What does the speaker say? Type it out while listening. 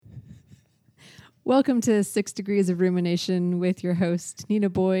Welcome to 6 Degrees of Rumination with your host, Nina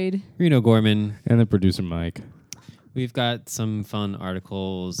Boyd. Reno Gorman. And the producer, Mike. We've got some fun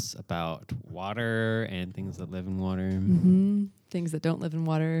articles about water and things that live in water. Mm-hmm. Things that don't live in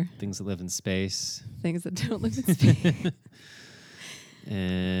water. Things that live in space. Things that don't live in space.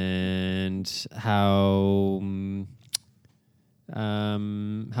 And how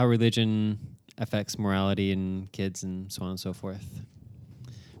religion affects morality in kids and so on and so forth.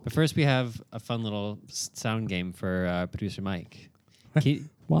 But first, we have a fun little sound game for producer Mike.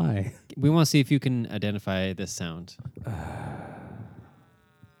 Why? We want to see if you can identify this sound.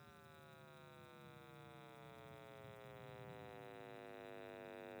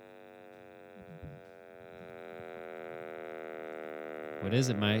 What is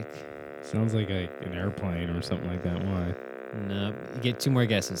it, Mike? Sounds like an airplane or something like that. Why? No, you get 2 more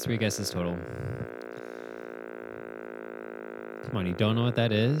guesses. 3 guesses total. Come on, you don't know what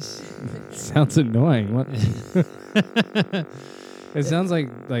that is? Sounds annoying. What? It sounds like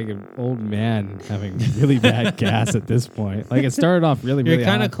an old man having really bad gas at this point. Like it started off really You're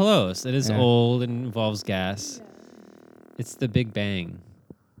kind high. of close. It is Yeah. old and involves gas. It's the Big Bang.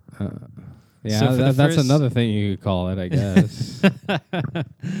 Yeah, So for the that's first- another thing you could call it, I guess.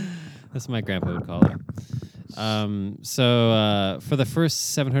 That's what my grandpa would call it. So for the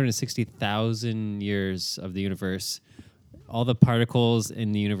first 760,000 years of the universe, all the particles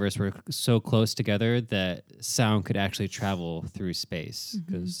in the universe were so close together that sound could actually travel through space.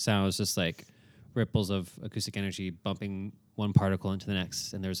 Because sound is just like ripples of acoustic energy bumping one particle into the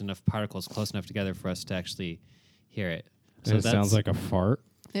next, and there's enough particles close enough together for us to actually hear it. So it sounds like a fart.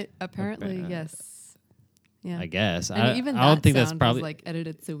 It apparently, yes. Yeah. I guess. And even I don't that think that's sound probably. was like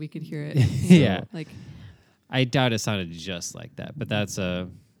edited so we could hear it. Yeah. Like I doubt it sounded just like that, but that's a.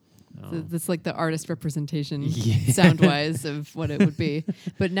 that's like the artist representation Yeah. sound-wise of what it would be.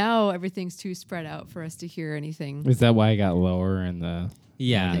 But now everything's too spread out for us to hear anything. Is that why it got lower and the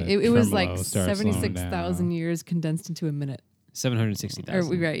Yeah. the It was like tremolo started slowing 76,000 down? years condensed into a minute.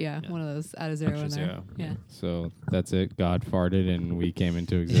 760,000. Right, yeah. Yeah. One of those, add a zero Extra in there. zero, Yeah. So that's it. God farted and we came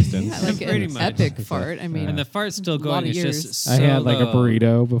into existence. Yeah, like Pretty an much. epic fart. I mean, And the fart's still lot going. of It's years. just so I had like a low.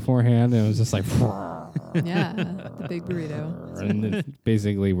 burrito beforehand, and it was just like, yeah, the big burrito. and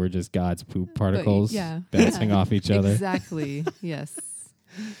basically we're just God's poop particles yeah. bouncing Yeah. off each other. Exactly. Yes.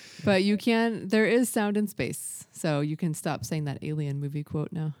 But you can. There is sound in space, so you can stop saying that Alien movie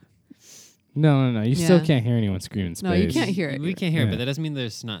quote now. No. You still Yeah. can't hear anyone scream in space. No, you can't hear it. We can't hear it, Yeah. but that doesn't mean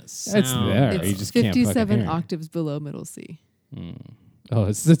there's not sound. It's there. It's You just can't fucking 57 hear it. octaves below middle C. Oh,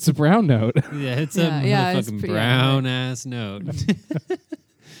 it's a brown note. Yeah, it's Yeah, a it's motherfucking pretty brown ass note.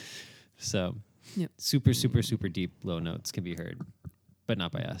 So, Yep. super, super, super deep low notes can be heard, but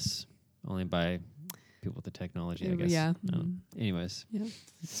not by us. Only by people with the technology, I guess. Yeah. No. Mhm. Anyways, Yeah.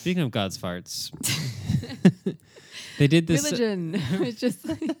 speaking of God's farts, they did this. Religion. It's just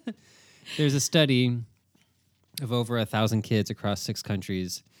like, There's a study of over 1,000 kids across 6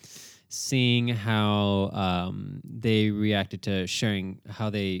 countries, seeing how they reacted to sharing, how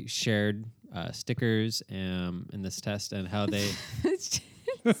they shared stickers in this test, and how they.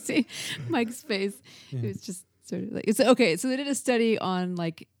 see Mike's face. It was just sort of like it's okay. So they did a study on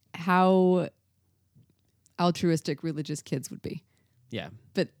like how altruistic religious kids would be. Yeah.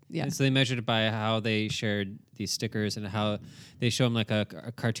 But yeah, And so they measured it by how they shared these stickers and how they show them like a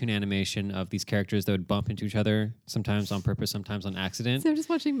cartoon animation of these characters that would bump into each other, sometimes on purpose, sometimes on accident. so I'm just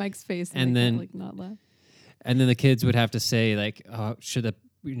watching Mike's face and, And I then- can't, like not laugh. And then the kids would have to say like, oh, should the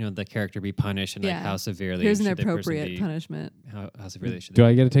character be punished, and like Yeah. how severely Here's an should the person appropriate be, punishment. how severely should Do they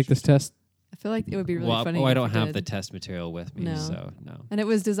I get to take this test? I feel like it would be really well, funny. I if don't we have did. the test material with me, No. so no. And it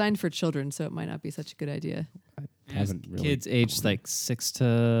was designed for children, so it might not be such a good idea. Haven't really. Kids aged like 6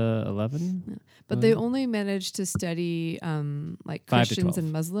 to 11. But they only managed to study like 5 to Christians 12.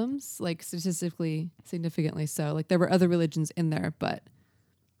 and Muslims, like statistically significantly so. Like there were other religions in there, but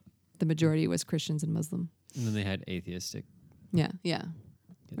the majority was Christians and Muslim. And then they had atheistic. Yeah. kids.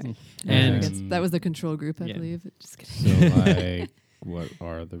 Right. And That was the control group, I Yeah. believe. Just kidding. So, like, what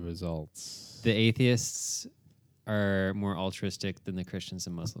are the results? the atheists are more altruistic than the Christians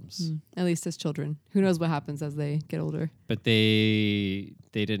and Muslims. At least as children. Who knows what happens as they get older? But they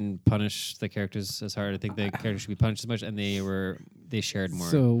didn't punish the characters as hard. I think the characters should be punished as much, and they shared more.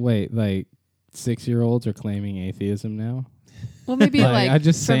 So wait, like 6-year-olds are claiming atheism now? Well, maybe like I'm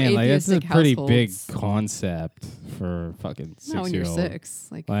just from saying, like it's a atheistic pretty big households. concept for fucking 6-year-old. Not when you're 6.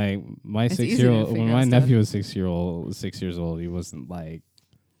 Like Like my It's easy to 6-year-old, figure when out my stuff. nephew was 6 years old, he wasn't like.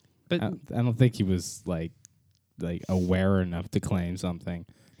 but I don't think he was like aware enough to claim something.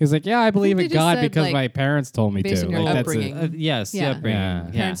 He's like, yeah, I believe they in just God said, because like, my parents told me based to. on your Like, that's upbringing. Yes, Yeah. the upbringing. Yeah.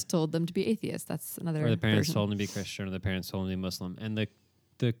 Yeah. Parents told them to be atheists. That's another. Or the parents version. told them to be Christian, or the parents told them to be Muslim. And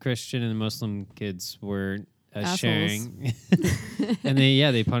the Christian and the Muslim kids were Assholes. sharing. And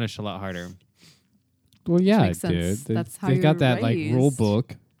they punished a lot harder. well, yeah, makes sense. dude. That's how they got you're that like rule raised.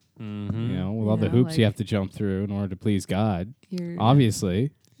 book, Mm-hmm. you know, with all the Yeah, hoops you like- have to jump through in order to please God. You're-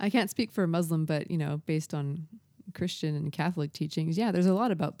 Obviously. I can't speak for a Muslim, but based on Christian and Catholic teachings, there's a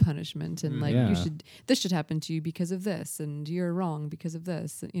lot about punishment and like Yeah. this should happen to you because of this, and you're wrong because of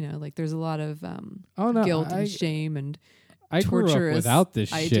this. Like there's a lot of Oh no, guilt and shame and I grew up torturous without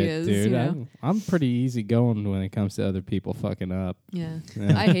this ideas, shit, dude. you know? I'm pretty easy going when it comes to other people fucking up. yeah.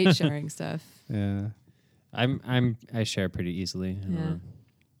 Yeah. I hate sharing stuff. Yeah. I share pretty easily. I don't Yeah. know.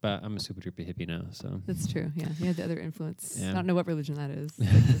 But I'm a super duper hippie now, so That's true. Yeah, you had the other influence. Yeah. I don't know what religion that is.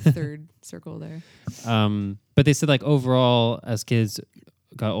 Like the third circle there. but they said like overall as kids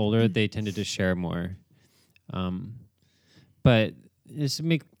got older, they tended to share more. But this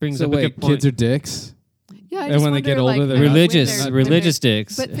brings So up a wait, good point. kids are dicks? Yeah, I And just when they wonder, get older, like, they're when religious they're- religious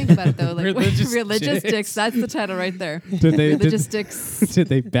dicks. But think about it though, like Religious religious dicks. dicks. That's the title right there. Did they Religious dicks. did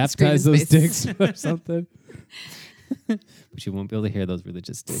they baptize in those space. dicks or something? But you won't be able to hear those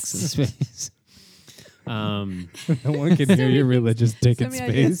religious dicks in space. No one can hear your religious dick so in many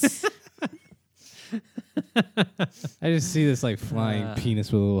ideas. space. I just see this like flying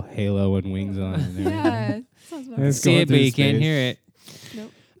penis with a little halo and wings on it. and everything. Yeah, sounds about It's right. See going it, but through you can't space. hear it.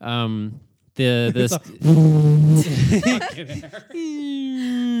 Nope.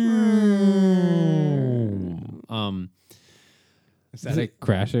 Is that it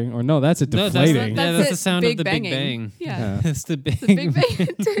crashing? Or no, that's it No, that's deflating. not- Yeah, that's it. the sound of the Big banging. Bang. Yeah. It's the big, The Big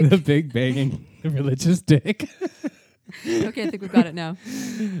Bang. The big banging religious dick. Okay, I think we've got it now.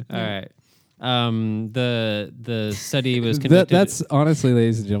 All right. The study was conducted. That's honestly,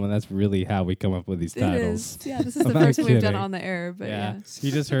 ladies and gentlemen, that's really how we come up with these It titles. is. Yeah, this is I'm the not first one we've done kidding. on the air, but yeah.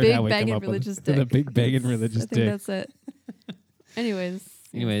 You just heard Big how we come banging up religious with dick. the big banging religious I think dick. that's it.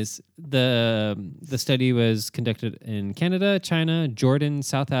 Anyways. the study was conducted in Canada, China, Jordan,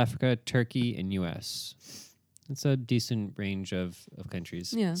 South Africa, Turkey, and U.S. It's a decent range of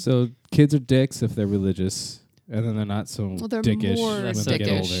countries. Yeah. So kids are dicks if they're religious, and then they're not so Well, they're dickish more when they get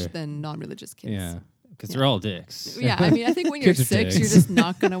dickish older. than non-religious kids. Yeah. Because they're all dicks. Yeah, I mean, I think when you're Kids are 6, you're dicks. just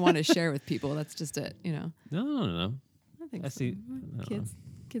not going to want to share with people. That's just it, No. I think I so. see. No.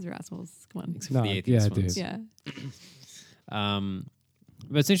 Kids are assholes. Come on. Except for No, the yeah, atheist dude. ones. Yeah.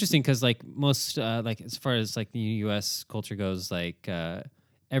 But it's interesting because like most like as far as like the U.S. culture goes, like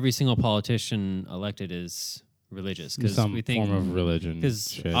every single politician elected is religious because Some we think form of religion.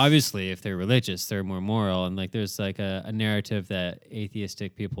 because shit. obviously if they're religious they're more moral, and like there's like a narrative that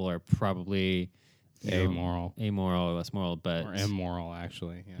atheistic people are probably amoral amoral or less moral, but or immoral,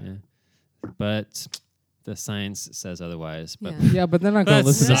 actually. Yeah. yeah. But the science says otherwise. But Yeah. Yeah, but they're not going to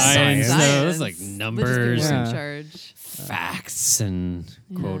That's listen science. to No, science. it's like Religious numbers people are and- in charge. facts and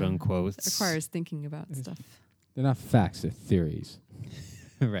quote Yeah. unquote It requires thinking about stuff. They're not facts, they're theories.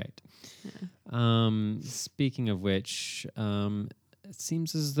 right. Speaking of which, it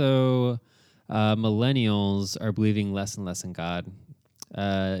seems as though millennials are believing less and less in God.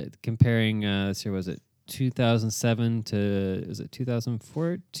 Comparing, let's see, was it 2007 to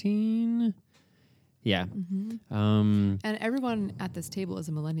 2014? Yeah. And everyone at this table is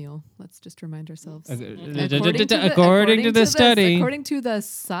a millennial. Let's just remind ourselves. According to the study, According to the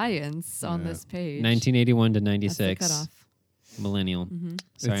science on this page. 1981 to That's the 96, cutoff. millennial.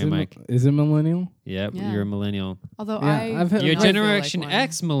 Sorry, Is it Mike. Is it millennial? Yep, Yeah. you're a millennial. Although Yeah, I I've had- You're I feel Generation like one.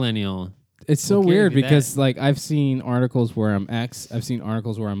 X millennial. It's so We'll weird give you because that. like I've seen articles where I'm X, I've seen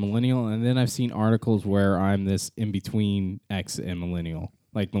articles where I'm millennial, and then I've seen articles where I'm this in between X and millennial.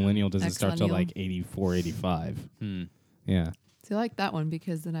 Like millennial doesn't start till X-lennial. like 84, 85. Hmm. Yeah. So I like that one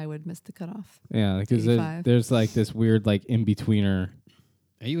because then I would miss the cutoff. Yeah, because 85. there's like this weird like in betweener.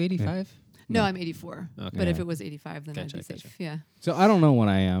 Are you 85? No, I'm 84. Okay. But if Yeah. it was 85, then Gotcha, I'd be safe. gotcha. Yeah. So I don't know what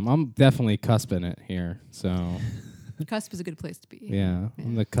I am. I'm definitely cusping it here. So Cusp is a good place to be. yeah,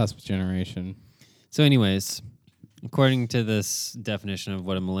 I'm the cusp generation. So, anyways, according to this definition of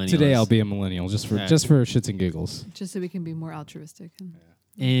what a millennial Today is, I'll be a millennial just for Yeah. shits and giggles. Just so we can be more altruistic.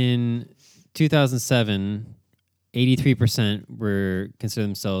 in 2007, 83% were consider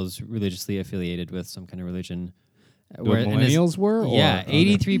themselves religiously affiliated with some kind of religion. The Where- and it's- millennials were? Or- Yeah, okay.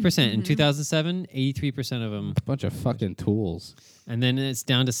 83% in 2007. 83% of them, Bunch of fucking tools. and then it's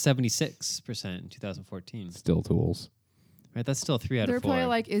down to 76% in 2014. Still tools. Right, that's still 3 out They're of 4. probably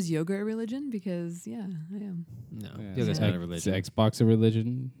like, is yoga a religion? Because I am. no, Yeah. yoga's Is not a religion. Xbox a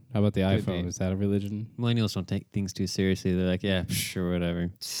religion? How about the Could iPhone? be. Is that a religion? Millennials don't take things too seriously. They're like, yeah, sure,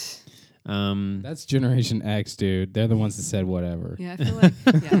 whatever. That's Generation X, dude. They're the ones that said whatever. Yeah, I feel like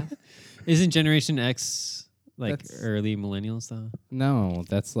yeah. Isn't Generation X like That's- early millennials though? No,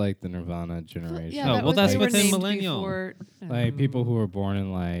 that's like the Nirvana generation. Yeah, Oh, that well, was- that's they were within named millennial. before- Like people who were born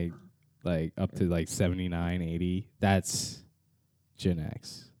in like up to like 79, 80. That's Gen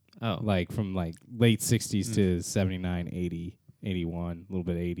X. Oh, Like from like late 60s to 79, 80, 81, a little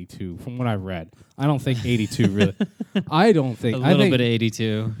bit of 82 from what I've read. I don't think 82 really. I don't think. a I little think, bit of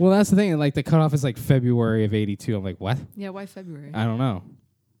 82. Well, that's the thing. Like the cutoff is like February of 82. I'm like, what? Yeah, why February? I don't know.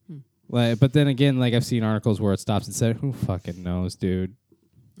 Hmm. Like, but then again, like I've seen articles where it stops and said, "Who fucking knows, dude?"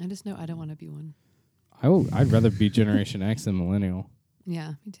 I just know I don't want to be one. I'd rather be Generation X than Millennial.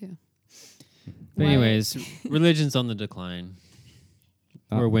 Yeah, me too. But Why- anyways, religion's on the decline.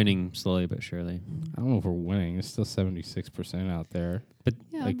 Oh. We're winning slowly but surely. I don't know if we're winning. There's still 76% out there.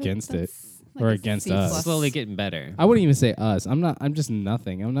 Yeah, against but it. that's Or a against C us. plus. Slowly getting better. I wouldn't even say us. I'm just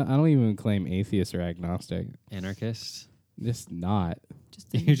nothing. I don't even claim atheist or agnostic. Anarchist. Just not. Just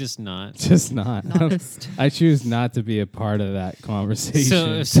You're just not. Just not. noticed. I choose not to be a part of that conversation.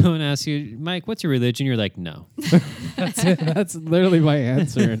 So if someone asks you, Mike, what's your religion? You're like, no. That's it. That's literally my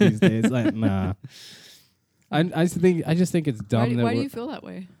answer these days. Like, nah. I just think it's dumb Why, that why do we're- you feel that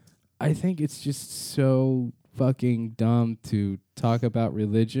way? I think it's just so fucking dumb to talk about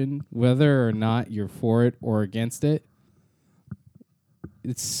religion, whether or not you're for it or against it.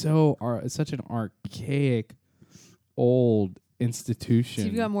 It's such an archaic, old institution. So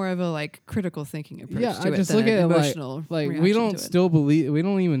you've got more of a like critical thinking approach Yeah, to I it just than look an at it like- emotional like we reaction don't to it. still believe. We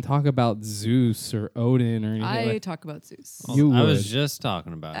don't even talk about Zeus or Odin or anything. I like, talk about Zeus. You I was would. just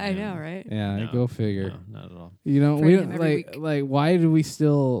talking about I him. know, right? yeah, No, go figure. No, not at all. You know, Pray we to don't him every like week. like why do we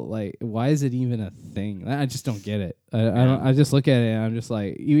still like why is it even a thing? I just don't get it. I don't. I just look at it and I'm just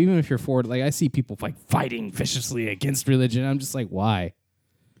like, even if you're for it, like I see people like fighting viciously against religion. I'm just like, why?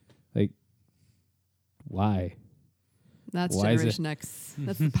 Like, why? That's Why is it- Generation X.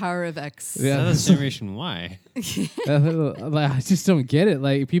 That's the power of X. Yeah. That's Generation Y. Like, I just don't get it.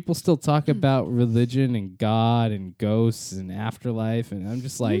 Like people still talk about religion and God and ghosts and afterlife, and I'm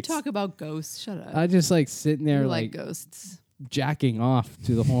just you like, talk about ghosts. Shut up. I just like sitting there you like ghosts. jacking off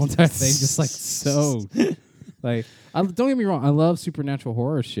to the whole entire thing, just like so. Like, don't get me wrong, I love supernatural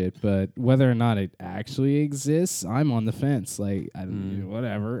horror shit, but whether or not it actually exists, I'm on the fence. Like,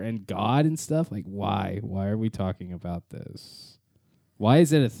 whatever. And God and stuff, like, why? Why are we talking about this? Why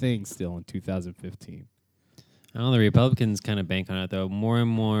is it a thing still in 2015? I don't know. The Republicans kind of bank on it, though. More and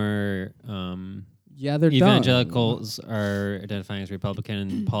more Yeah, they're evangelicals are identifying as Republican,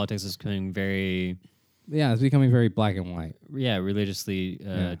 and politics is becoming very, Yeah, it's becoming very black and white. religiously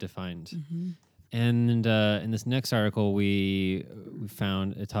Yeah. defined. Mm-hmm. And in this next article, we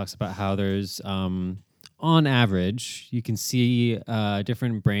found it talks about how there's, on average, you can see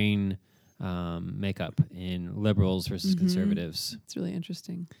different brain makeup in liberals versus conservatives. It's really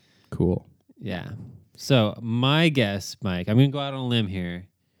interesting. Cool. Yeah. So my guess, Mike, I'm going to go out on a limb here.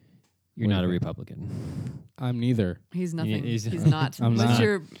 You're What not do a you Republican. I'm neither. He's nothing. he's- He's not. I'm What's not.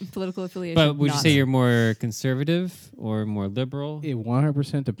 your political affiliation? But would you Not. say you're more conservative or more liberal? It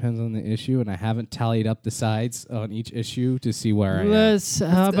 100% depends on the issue, and I haven't tallied up the sides on each issue to see where I am. How let's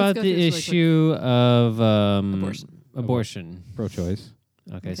about go the through this really issue of Abortion. Abortion. Pro-choice.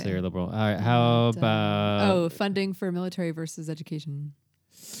 Okay, so Okay. you're liberal. All right, how And, about funding for military versus education,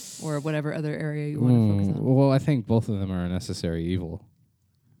 or whatever other area you want to focus on. Well, I think both of them are a necessary evil.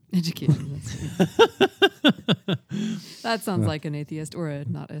 Education. That sounds like an atheist or a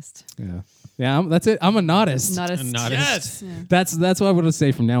notist. Yeah, yeah. That's it. I'm a notist. Notist. A notist. Yes. Yeah. That's what I'm gonna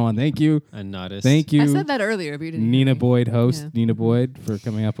say from now on. Thank you, a notist? thank you, I said that earlier, but you didn't. Nina hear me. Boyd, host Yeah. Nina Boyd, for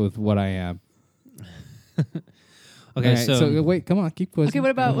coming up with what I am. Okay, All right, so, wait, come on, keep quizzing. Okay,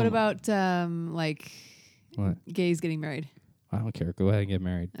 what Come on. about like What? gays getting married? I don't care. Go ahead and get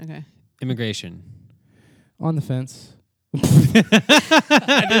married. Okay. immigration. On the fence.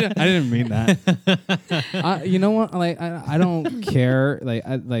 I didn't mean that. You know what? Like, I don't care.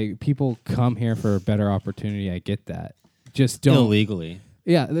 Like people come here for a better opportunity. I get that. Just don't. Illegally.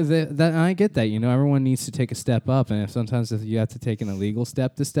 Yeah, that I get that. You know, everyone needs to take a step up, and if you have to take an illegal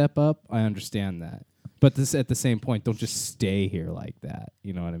step to step up, I understand that. But this, at the same point, don't just stay here like that.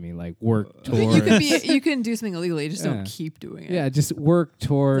 You know what I mean? Like work towards. You can do something illegally, just Yeah. don't keep doing it. Yeah, just work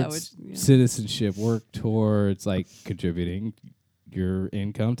towards what- yeah. citizenship. Work towards like contributing your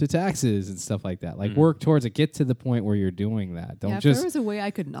income to taxes and stuff like that. Like work towards it. Get to the point where you're doing that. Don't If just. there was a way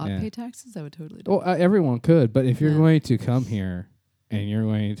I could not Yeah. pay taxes, I would totally do Well, everyone could, but if you're Yeah. going to come here and you're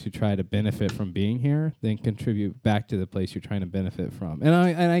going to try to benefit from being here, then contribute back to the place you're trying to benefit from. And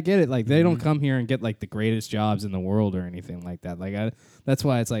I get it. Like they don't come here and get like the greatest jobs in the world or anything like that. Like that's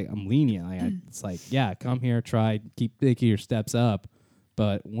why it's like I'm lenient. It's like, yeah, come here, try, keep taking your steps up,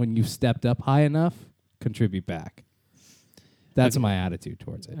 but when you've stepped up high enough, contribute back. That's my attitude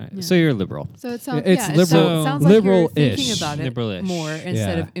towards it. All right, Yeah. So you're liberal. So it sounds It's yeah, liberal- it sounds like you're liberal-ish. thinking about it Liberal-ish. more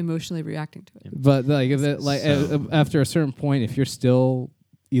instead Yeah. of emotionally reacting to it. But like, if it, like So- after a certain point, if you're still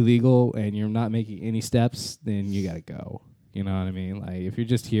illegal and you're not making any steps, then you got to go. You know what I mean? Like, if you're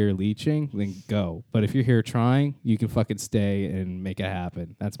just here leeching, then go. But if you're here trying, you can fucking stay and make it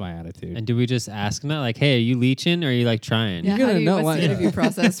happen. That's my attitude. And do we just ask them that? Like, hey, are you leeching or are you like trying? Yeah, You're how gonna do you, know what's what- the interview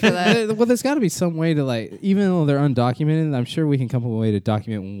process for that? Well, there's got to be some way to like, even though they're undocumented, I'm sure we can come up with a way to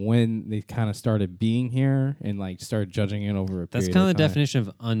document when they kind of started being here and like started judging it over a That's period kind of of the time. definition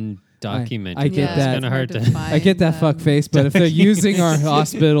of undocumented. I get Yeah, that. It's kind of hard to. I get that fuck find, face, but if they're using our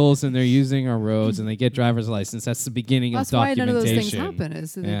hospitals and they're using our roads and they get driver's license, that's the beginning That's of why none of those things documentation. happen.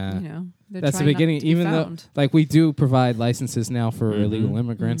 Is that, Yeah. you know, they're That's the trying not beginning. to be Even found. though, like, we do provide licenses now for Mhm. illegal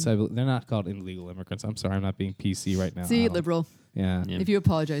immigrants. Mhm. They're not called illegal immigrants. I'm sorry, I'm not being PC right now. See, Alan. liberal. Yeah. Yeah. If you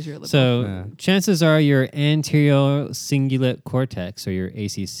apologize, you're a liberal. So Yeah. chances are your anterior cingulate cortex or your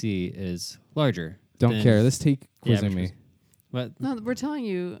ACC is larger. Don't than care. Let's take the quizzing average me. What? no, we're telling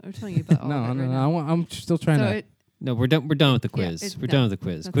you about all No, of it no, right no. now. I'm still trying So to. it, No, we're done. We're done with the Yeah, quiz. it- We're no, done with the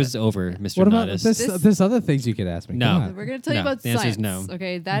quiz. that's Quiz it. is over, Yeah. Mr. What about Nodis. this? There's other things you could ask me. No. Come on. we're going to tell you No, about the answer is science. no.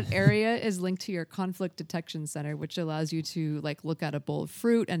 Okay, that area is linked to your conflict detection center, which allows you to like look at a bowl of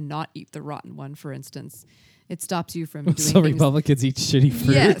fruit and not eat the rotten one. For instance, it stops you from doing So things. Republicans eat shitty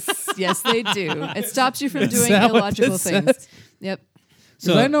fruit. Yes, they do. It stops you from Is doing that what illogical this things. says? Yep.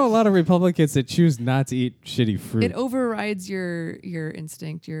 So I know a lot of Republicans that choose not to eat shitty fruit. It overrides your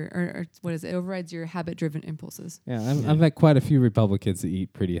instinct, or what is it? It overrides your habit driven impulses. Yeah, I've met quite a few Republicans that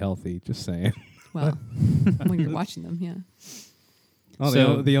eat pretty healthy. Just saying. Well, when you're watching them, yeah. Oh,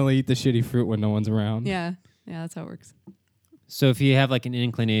 So- they only eat the shitty fruit when no one's around. Yeah, that's how it works. So if you have like an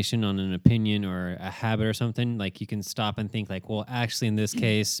inclination on an opinion or a habit or something, like you can stop and think like, well, actually in this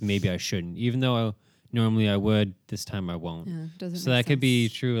case, maybe I shouldn't. Even though normally I would, this time I won't. Yeah, doesn't. So that could be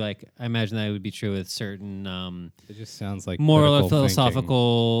true. Like I imagine that would be true with certain It just sounds like moral or critical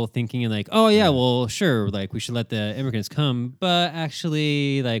philosophical thinking and like, oh yeah, well sure, like we should let the immigrants come, but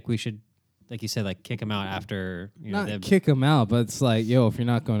actually like we should, like you said, like kick them out after you know, Not kick them out, but it's like, yo, if you're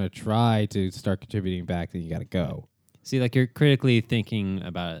not going to try to start contributing back, then you got to go. see like you're critically thinking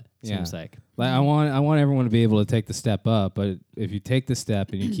about it. Seems like Like I want everyone to be able to take the step up, but if you take the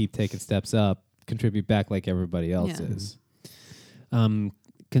step and you keep taking steps up, contribute back like everybody else Yeah. is.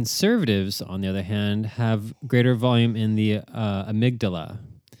 Conservatives, on the other hand, have greater volume in the amygdala,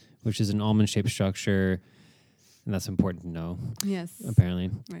 which is an almond-shaped structure, and that's important to know. Yes. Apparently,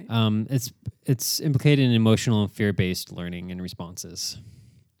 Right. it's implicated in emotional and fear-based learning and responses.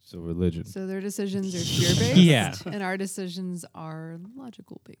 So religion. So their decisions are fear based. Yeah. And our decisions are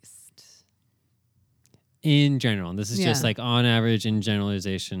logical based. In general, and this is just Yeah. like on average in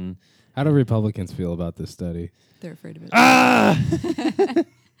generalization. How do Republicans feel about this study? They're afraid of it.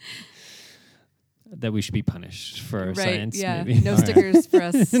 That we should be punished for our Right. science. Yeah. Maybe. No stickers for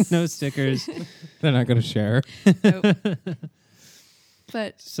us. No stickers. They're not going to share. Nope.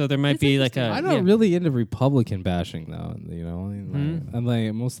 But So there might It's be like a. interesting. I'm not yeah. really into Republican bashing, though. You know, I mean, Mhm. I'm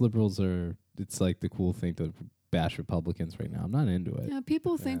like most liberals are. It's like the cool thing to bash Republicans right now. I'm not into it. yeah,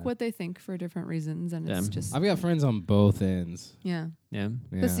 people think Yeah. what they think for different reasons, and it's Yeah. just I've got friends on both ends. yeah. Yeah.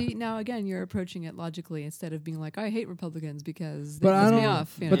 Yeah. But see, now again, you're approaching it logically instead of being like, I hate Republicans because they But I piss me don't.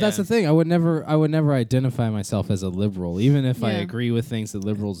 off. You But know? that's the thing. I would never identify myself as a liberal, even if I Yeah. agree with things that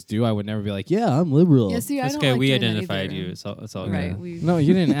liberals do. I would never be like, yeah, I'm liberal. Yeah, see, I That's don't okay. like We doing that identified either. you. It's all Right. good. We No,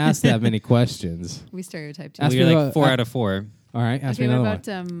 you didn't ask that many questions. we stereotyped you. Ask Well, me you're like about- 4 out of 4. All right, ask Okay, me what another about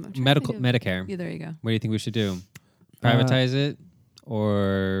one. I'm trying to Medical think of- Medicare. Yeah, there you go. What do you think we should do? Privatize it,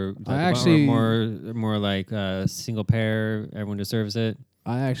 or actually- more like single payer? Everyone deserves it.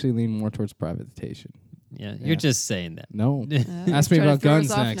 I actually lean more towards privatization. Yeah, Yeah. you're just saying that. No, Ask me about guns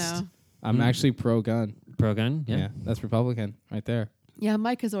next. I'm Hmm. actually pro-gun. Pro gun. Yeah. Yeah. That's Republican right there. Yeah,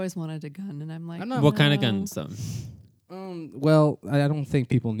 Mike has always wanted a gun, and I'm like, I'm not- What kind of no. guns though? Well, I don't think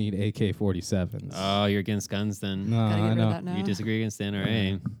people need AK-47s. Oh, you're against guns then. no, Gotta get I rid of know. that now. You disagree against the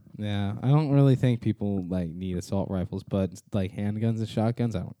NRA. Yeah, I don't really think people like need assault rifles, but like handguns and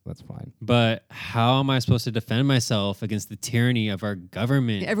shotguns, that's fine. But how am I supposed to defend myself against the tyranny of our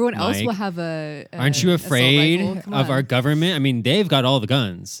government? Everyone else Mike? will have a Aren't you assault afraid rifle. Come of on. our government? I mean, they've got all the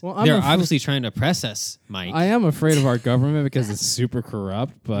guns. Well, I'm They're afraid- obviously trying to oppress us, Mike. I am afraid of our government because it's super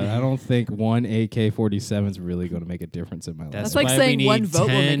corrupt, but I don't think one AK-47 is really going to make a difference in my life. That's why like we saying need one vote will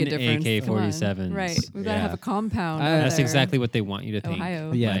make a 10 difference. Come on. AK-47s. Right. We've got to have Yeah. a compound. I- out That's there. exactly what they want you to think.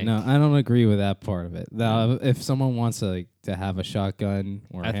 Ohio. Yeah, Like, no, I don't agree with that part of it. Now, if someone wants to have a shotgun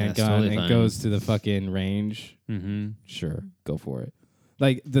or a I think that's handgun totally and fine. goes to the fucking range, sure, go for it.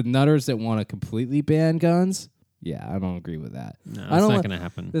 Like the nutters that want to completely ban guns, yeah, I don't agree with that. No, I it's don't not li- going to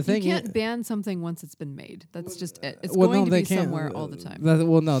happen. The You thing can't is, ban something once it's been made. That's just it. It's well, going no, to they be can't, somewhere all the time.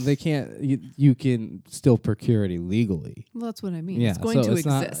 well, no, they can't. You can still procure it illegally. Well, that's what I mean. Yeah, It's going so to it's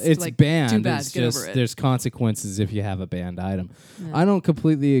not. exist. It's like, banned. Too bad. It's Get just over it. there's consequences if you have a banned item. Yeah. I don't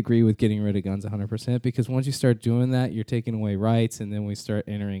completely agree with getting rid of guns 100% because once you start doing that, you're taking away rights, and then we start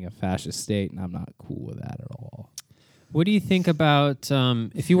entering a fascist state, and I'm not cool with that at all. What do you think about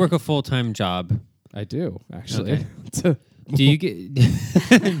if you work a full-time job? I do actually. Okay. Do you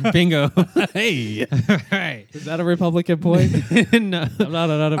get bingo? Hey, all right. Is that a Republican point? No, I'm not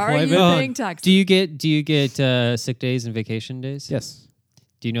an Are you unemployment. paying taxes? Do you get sick days and vacation days? Yes.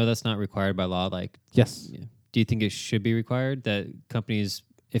 Do you know that's not required by law? Like, Yes. yeah. Do you think it should be required that companies,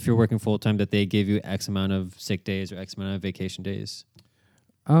 if you're working full time, that they give you X amount of sick days or X amount of vacation days?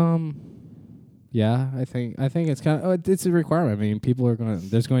 Yeah, I think it's kind of it's a requirement. I mean,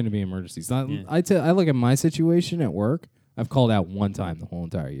 there's going to be emergencies. Yeah. I look at my situation at work. I've called out one time the whole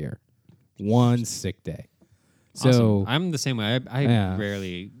entire year, one sick day. So Awesome. I'm the same way. I Yeah.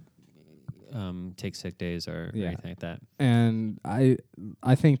 rarely take sick days or Yeah. anything like that. and I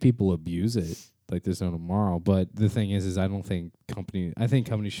think people abuse it like there's no tomorrow. But the thing is I think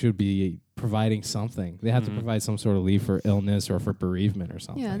companies should be providing something. They have to provide some sort of leave for illness or for bereavement or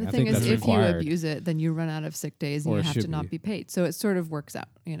something. Yeah, the I thing think is, that's if you required. abuse it, then you run out of sick days and Or you it have to should not be. be paid. So it sort of works out,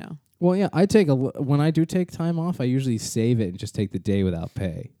 you know. Well, yeah, when I do take time off, I usually save it and just take the day without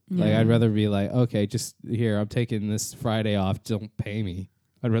pay. Like Yeah. I'd rather be like, okay, just here, I'm taking this Friday off. Don't pay me.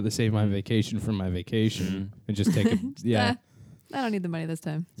 I'd rather save my vacation from my vacation and just take it. Yeah. I don't need the money this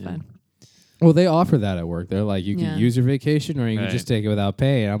time. It's Yeah. fine. Well, they offer that at work. They're like, you can Yeah. use your vacation or you can Right. just take it without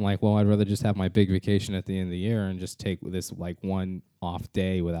pay. And I'm like, well, I'd rather just have my big vacation at the end of the year and just take this like one off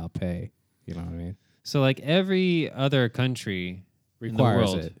day without pay. You know what I mean? So like every other country in the Requires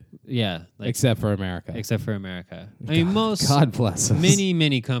world, it, yeah, like except for America. except for America. I mean, most God bless us.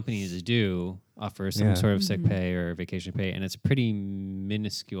 many companies do offer some Yeah. sort of sick pay or vacation pay, and it's pretty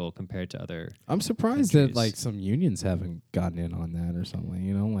minuscule compared to other. I'm surprised that countries. like some unions haven't gotten in on that or something.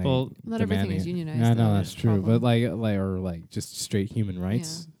 You know, like Well, Not everything is demanding- unionized, Yeah, I know though. that's That's true, the but like just straight human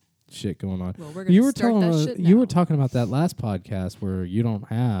rights shit going on. Well, we're gonna You were start telling that shit you now. were talking about that last podcast where you don't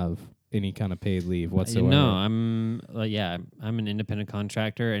have any kind of paid leave whatsoever. No, I'm I'm an independent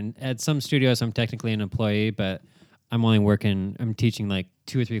contractor, and at some studios I'm technically an employee, but I'm teaching like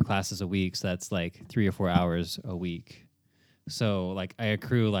 2 or 3 classes a week, so that's like 3 or 4 hours a week. So like I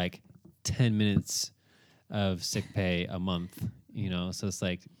accrue like 10 minutes of sick pay a month, you know, so it's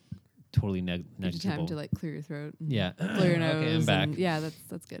like totally Give you negligible. time to like clear your throat. And Yeah. Blow your nose. Okay, I'm back. and- yeah,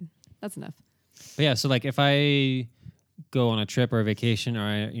 that's good. That's enough. But yeah, so like if I go on a trip or a vacation,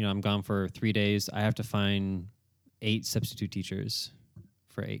 or I'm gone for 3 days, I have to find 8 substitute teachers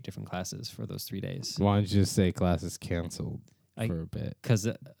for 8 different classes for those 3 days Why don't you just say classes canceled I- for a bit? because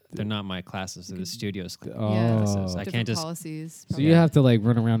they're not my classes; they're the studio's Yeah. classes. I Different can't just. policies. So probably. you have to like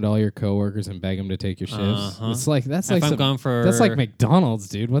run around to all your coworkers and beg them to take your shifts. Uh-huh. It's like that's If like I'm some- gone for that's like McDonald's,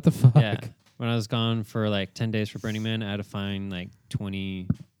 dude. What the fuck? yeah, when I was gone for like 10 days for Burning Man, I had to find like 20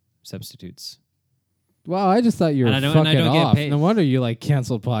 substitutes. Wow, I just thought you were And I don't fucking get off. paid. No wonder you like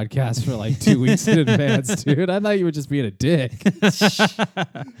canceled podcasts for like 2 weeks in advance, dude. I thought you were just being a dick.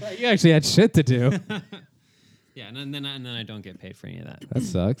 You actually had shit to do. Yeah, and then I don't get paid for any of that. That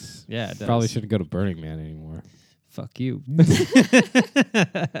sucks. Yeah, it does. Probably shouldn't go to Burning Man anymore. Fuck you.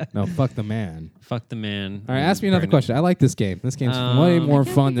 No, fuck the man. Fuck the man. All right, ask me another question. I like this game. This game's way more I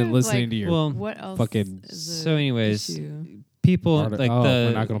can't fun think than of, listening like, to your Well, What else? fucking- is a So anyways, issue? people art- like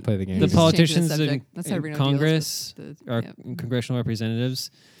we're not going to play the game. the Just politicians changing the in, subject. That's how in Reno deals with Congress the- or yeah. congressional representatives,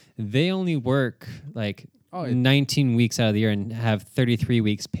 they only work like Oh, it- 19 weeks out of the year and have 33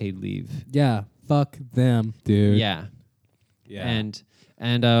 weeks paid leave. Yeah, fuck them, dude. Yeah. Yeah. And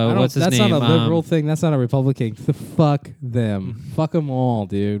I don't- what's his that's name? not a liberal thing. That's not a Republican. Fuck them. Fuck them all,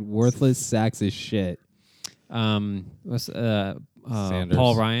 dude. Worthless sacks of shit. What's Sanders.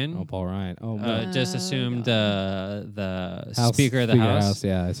 Paul Ryan. Oh, Paul Ryan. Oh, Just assumed the House- Speaker of the House.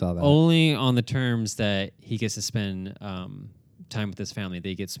 Yeah, I saw that. Only on the terms that he gets to spend time with his family. That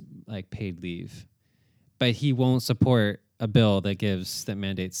he gets like paid leave, but he won't support a bill that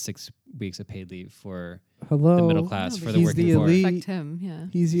mandates 6 weeks of paid leave for Hello. the middle class, No, for the he's working the poor. elite. Affect him, yeah.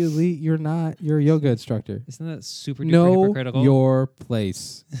 He's the elite. You're not. You're a yoga instructor. Isn't that super duper Know hypocritical? your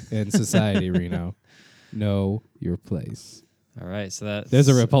place in society, Reno. Know your place. All right, so that There's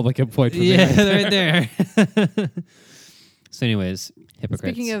a Republican point for me. yeah, right there. So, anyways,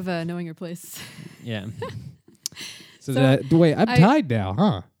 hypocrites. Speaking of knowing your place, yeah, So, So wait, I'm I- tied now,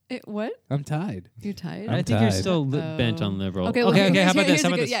 huh? what? I'm tied. You're tired? I I'm think you're tied. still bent on liberal. Okay, okay. How about this? here's How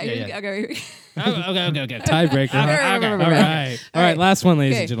a about good- this? Yeah, here's a good- okay. Okay. Tiebreaker. Okay, huh? okay, All okay. right. All right. Last one,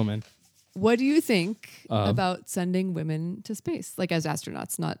 ladies and gentlemen. What do you think Of? about sending women to space, like as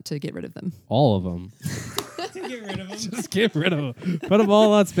astronauts, not to get rid of them? All of them. Just get rid of them. Put them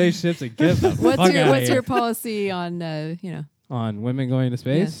all on spaceships and get them. What's your policy on on women going to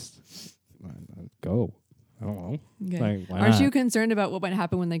space? Go. I don't know. Okay. Like, why Aren't not? you concerned about what might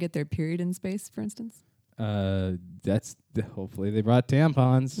happen when they get their period in space, for instance? That's hopefully they brought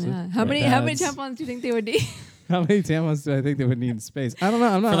tampons. Yeah. How many tampons do you think they would need? How many tampons do I think they would need in space? I don't know.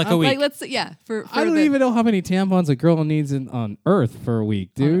 I'm not. For like I'm- a week. Like let's for I don't the- even know how many tampons a girl needs on Earth for a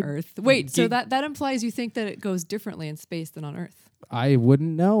week, dude. on Earth. Wait, so Get- that implies you think that it goes differently in space than on Earth. I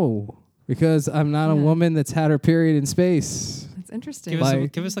wouldn't know because I'm not a Yeah. woman that's had her period in space. That's interesting. Give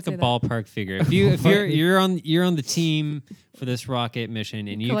us like a Say that. ballpark figure. If you're on the team for this rocket mission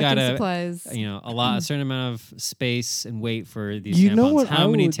and you Collecting gotta supplies. a certain amount of space and weight for these You tampons. know what How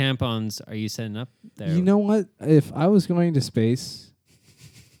I many would- tampons are you setting up there? You know what? If I was going to space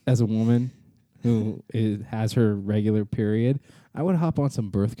as a woman who has her regular period, I would hop on some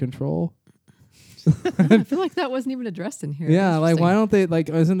birth control. I feel like that wasn't even addressed in here. Yeah, like Interesting. why don't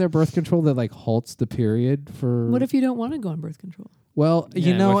they isn't there birth control that like halts the period for? What if you don't want to go on birth control? Well,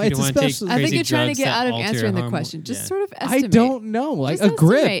 Yeah, you know, what if you it's don't wanna take especially. I think Crazy you're trying to drugs get that out of alter answering the hormone- question. Just yeah. sort of I estimate. don't know, like Just a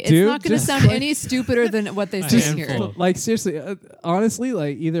grip, estimate. dude. It's not going to Just sound any stupider than what they A say handful. here. like seriously, honestly,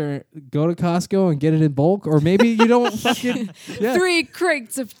 like either go to Costco and get it in bulk, or maybe you don't fucking yeah. 3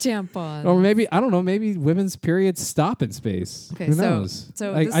 crates of tampons. Or maybe I don't know. Maybe women's periods stop in space. Okay, Who so- knows?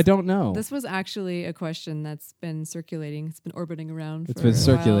 so like, this- I don't know. This was actually a question that's been circulating. It's been orbiting around. It's for been a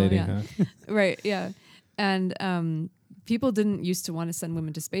circulating. While, yeah. Huh? Right. Yeah. And people didn't used to want to send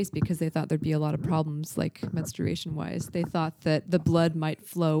women to space because they thought there'd be a lot of problems, like menstruation wise. They thought that the blood might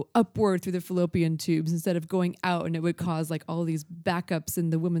flow upward through the fallopian tubes instead of going out, and it would cause like all these backups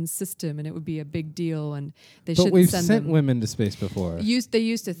in the women's system, and it would be a big deal. And they But shouldn't we've send sent them. women to space before. They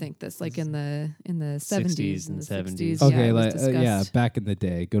used to think this, like in the 70s and and the 70s. 60s. Okay, it was like yeah, discussed. back in the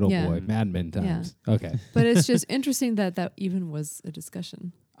day, good old Yeah. boy, Mad Men times. Okay, But it's just interesting that even was a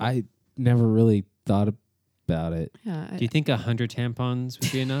discussion. I never really thought about it. Yeah, Do you think 100 tampons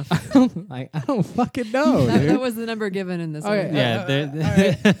would be enough? I don't fucking know, that dude. was the number given in this Okay, one.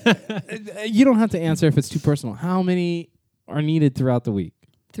 Yeah, You don't have to answer if it's too personal. How many are needed throughout the week?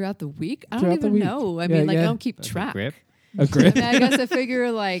 Throughout the week? I Throughout don't the even week. know. I Yeah, mean, like, yeah. I don't keep track. grip. A grip? I mean, I guess I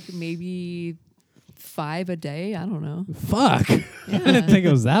figure like maybe 5 a day. I don't know. Fuck. I didn't Yeah. think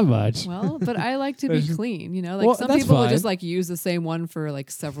it was that much. Well, but I like to be There's- clean, you know? Like Well, some that's people will fine. just like use the same one for like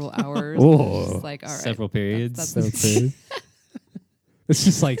several hours. Oh. It's just like, all right. Several periods. So true. It's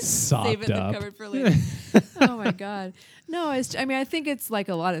just like Save it sopped in the up. cupboard for later. Oh my god. No, I mean I think it's like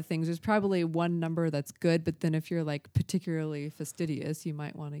a lot of things. There's probably one number that's good, but then if you're like particularly fastidious, you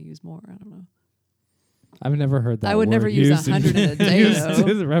might want to use more. I don't know. I've never heard that. I would word never use used 100 in a day, used though.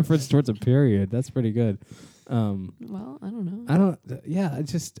 as a reference towards a period. That's pretty good. Well, I don't know. I don't. Yeah,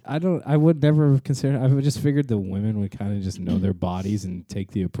 I don't. I would never have considered. I would just figured the women would kind of just know their bodies and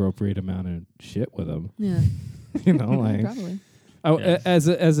take the appropriate amount of shit with them. Yeah. You know, like Probably. oh, Yeah. as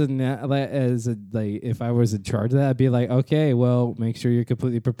a like if I was in charge of that, I'd be like, okay, well, make sure you're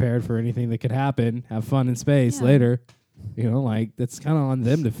completely prepared for anything that could happen. Have fun in space Yeah. later. You know, like that's kind of on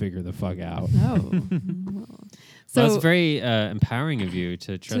them to figure the fuck out. Oh. So So it's very empowering of you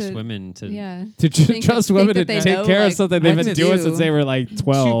to trust To- women to yeah. To Think trust that- women think to that they take know, care of like, something they've what been to doing do. since they were like 2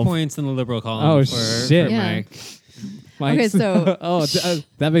 12. points in the liberal column Oh, for, shit. for Yeah. Mike. Okay, so-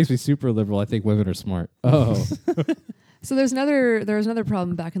 that makes me super liberal. I think women are smart. Oh, So there was another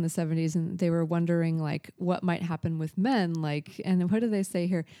problem back in the 70s, and they were wondering like what might happen with men, like, and what do they say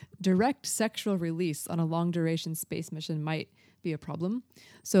here? Direct sexual release on a long duration space mission might be a problem.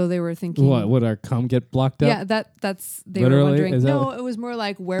 So they were thinking, What would our cum get blocked up? yeah, that's they Literally? were wondering. Is that No, what- it was more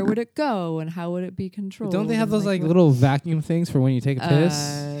like where would it go and how would it be controlled? Don't they have and, those like what- little vacuum things for when you take a piss?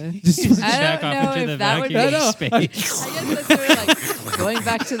 Just I jack don't off know into if the that would vacuum be- of space. I guess that's sort of like going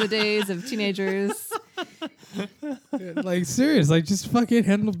back to the days of teenagers. Like serious, like just fucking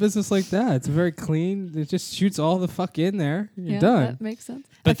handle business like that. It's very clean. It just shoots all the fuck in there. You're Yeah, done. that makes sense.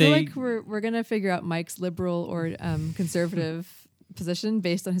 But I feel they- like we're gonna figure out Mike's liberal or conservative position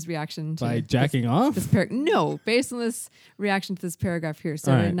based on his reaction to By this- jacking off? No, based on this reaction to this paragraph here.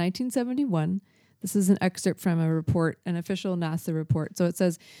 So All right. in 1971, this is an excerpt from a report, an official NASA report. So it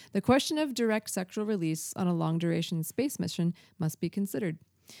says the question of direct sexual release on a long duration space mission must be considered.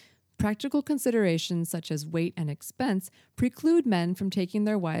 Practical considerations such as weight and expense preclude men from taking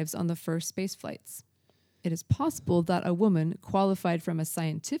their wives on the first space flights. It is possible that a woman qualified from a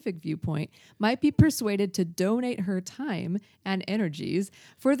scientific viewpoint might be persuaded to donate her time and energies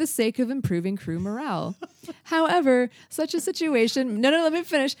for the sake of improving crew morale. However, such a situation, let me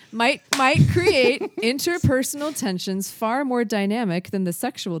finish, might create interpersonal tensions far more dynamic than the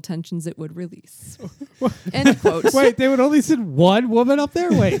sexual tensions it would release. End quote. Wait, they would only send one woman up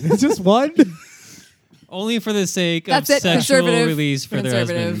there? Wait, it's just one? Only for the sake That's of it. sexual Conservative. release for their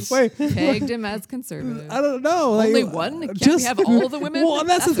Conservative. husbands. Wait. Pegged him as conservative. I don't know. Like, Only one? Can't we have all the women? Well,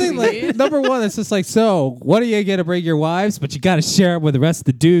 that's the what thing. we Like, need. number one, it's just like, so what are you going to bring your wives? But you got to share it with the rest of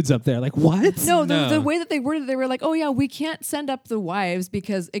the dudes up there. Like, what? No, No. the way that they worded it, they were like, oh, yeah, we can't send up the wives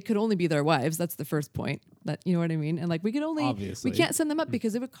because it could only be their wives. That's the first point. That you know what I mean? And like, we could only, Obviously. we can't send them up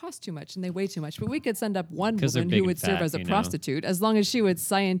because it would cost too much and they weigh too much. But we could send up one 'Cause they're woman big who and would serve fat, as a you know. prostitute as long as she was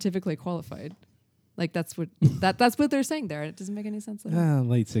scientifically qualified. Like, that's what that's what they're saying there. It doesn't make any sense at all.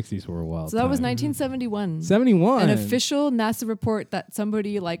 Late 60s were a wild So that was time. 1971. 71. An official NASA report that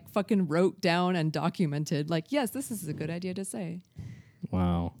somebody like fucking wrote down and documented. Like, yes, this is a good idea to say.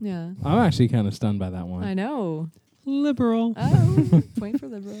 Wow. Yeah, I'm actually kind of stunned by that one. I know. Liberal. Oh, point for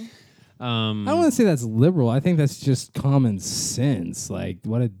liberal. I don't want to say that's liberal. I think that's just common sense. Like,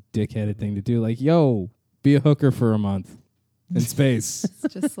 what a dickheaded thing to do. Like, yo, be a hooker for a month in space.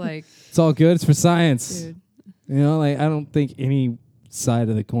 It's just like, It's all good. It's for science. dude. You know, like, I don't think any side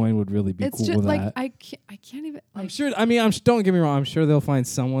of the coin would really be It's cool just with like that. I can't even. Like, I'm sure. I mean, don't get me wrong. I'm sure they'll find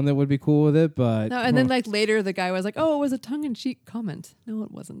someone that would be cool with it. But No, and then like later, the guy was like, "Oh, it was a tongue-in-cheek comment." No,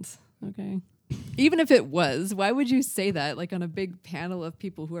 it wasn't. Okay. Even if it was, why would you say that? Like on a big panel of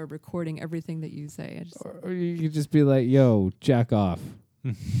people who are recording everything that you say. I just, or you could just be like, "Yo, jack off,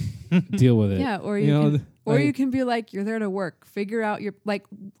 deal with it." yeah, or like- you can be like, "You're there to work. Figure out your like."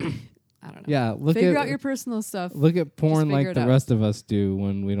 I don't know. Yeah, Figure out your personal stuff. look at porn figure like it the out. rest of us do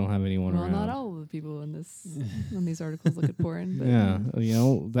when we don't have anyone Well, around. not all of the people in these articles look at porn. But Yeah, you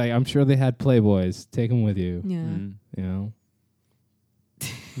know, like I'm sure they had Playboys. Take them with you. Yeah. Mm. You know,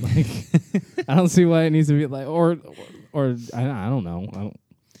 like I don't see why it needs to be like or I don't know.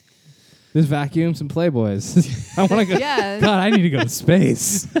 There's vacuums and Playboys. I want to go. Yeah. God, I need to go to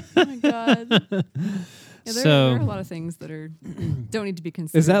space. Oh my god. Yeah, there So- are a lot of things that are don't need to be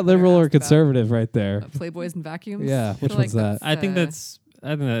considered. Is that when they're liberal or asked about, conservative right there? Playboys and vacuums. Yeah, I which feel one's that? I think that's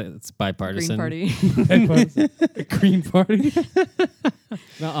Green bipartisan. Party. Green Party.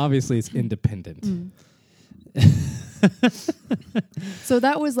 Now, obviously, it's independent. So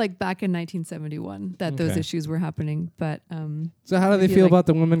that was like back in 1971 that those Okay. issues were happening. But So, how do they Maybe feel like- about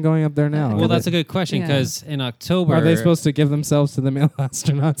the women going up there now? Well, Are that's they, a good question Yeah. because in October, Are they supposed to give themselves to the male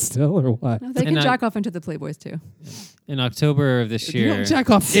astronauts still, or what? no, they And can I- jack off into the Playboys too. in October of this You year, don't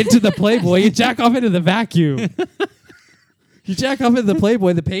jack off into the Playboy. You jack off into the vacuum. You jack off into the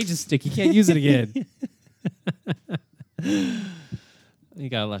Playboy. The page is stick. You can't use it again. you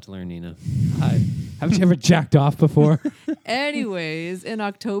got a lot to learn, Nina. Haven't you ever jacked off before? Anyways, in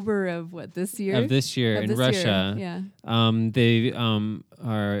October of what this year? Of this year Of in this year, Russia, yeah.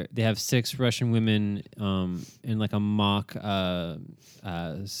 they have 6 Russian women in like a mock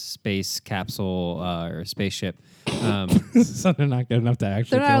space capsule or spaceship. So they're not good enough to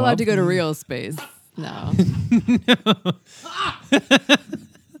actually. They're not go allowed up. to go to real space. No.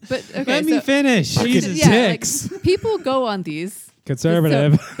 But okay, Let me so finish. Fucking Jesus. yeah, dicks. like, people go on these.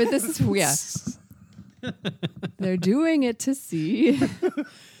 Conservative. But this is they're doing it to see.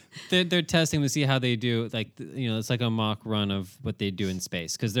 They're testing to see how they do. Like it's like a mock run of what they do in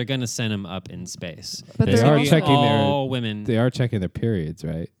space because they're going to send them up in space. But They they're are also- checking their- all women. They are checking their periods,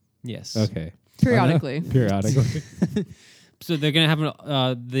 right? Yes. Okay. periodically. Periodically. So they're going to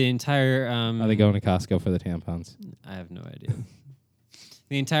have the entire. Are they going to Costco for the tampons? I have no idea.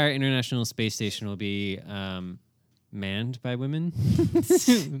 The entire International Space Station will be manned by women.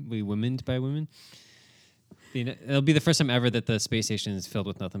 Be womened by women. It'll be the first time ever that the space station is filled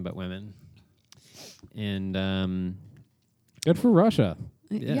with nothing but women. And Good for Russia.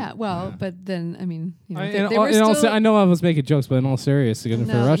 Yeah. Well, but then I mean, you know, I, they were still. I know I was making jokes, but in all seriousness, good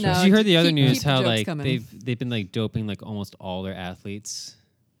for No, Russia. no. you heard the other keep news the how jokes like coming. they've been like doping like almost all their athletes.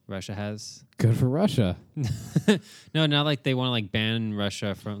 Russia has. Good for Russia. No, not like they want to like ban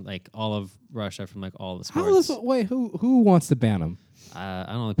Russia from like all of Russia from like all the sports. How is wait? Who wants to ban them? I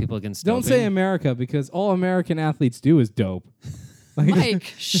don't know. People against Don't doping. say America because all American athletes do is dope. Like, Mike,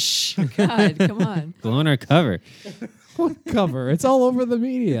 shh, God, come on. blowing our cover. what cover? It's all over the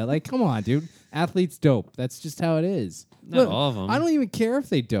media. Like, come on, dude. Athletes dope. That's just how it is. Not all of 'em. I don't even care if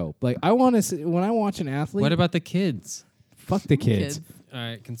they dope. Like, I want to when I watch an athlete. What about the kids? fuck the kids? Kid. All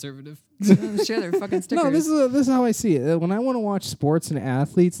right, conservative. Share their fucking stickers. No, this is how I see it. When I want to watch sports and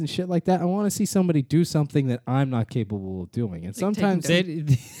athletes and shit like that, I want to see somebody do something that I'm not capable of doing. And sometimes,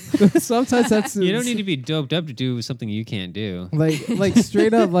 sometimes that's You don't need to be doped up to do something you can't do. like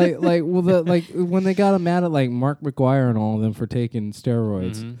straight up like when they got him mad at like Mark McGuire and all of them for taking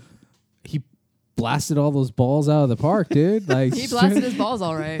steroids, Mhm. he blasted all those balls out of the park, dude. Like he blasted his balls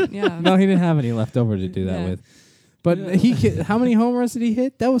all right. Yeah. No, he didn't have any left over to do that Yeah. with. But how many home runs did he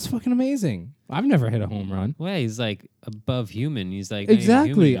hit? That was fucking amazing. I've never hit a home run. Well, he's like above human. He's like not even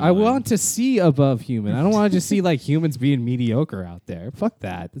Exactly. human I anymore. want to see above human. I don't want to just see like humans being mediocre out there. Fuck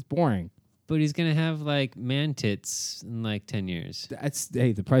that. That's boring. But he's gonna have like man tits in like 10 years. That's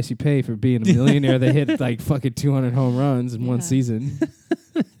the price you pay for being a millionaire that hit like fucking 200 home runs in one Yeah. season.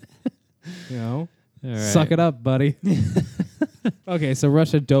 You know? All right. Suck it up, buddy. Okay, so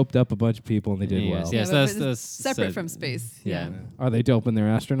Russia doped up a bunch of people and they did well. Yes, Yeah, but that's it's separate so- from space. Yeah, Are they doping their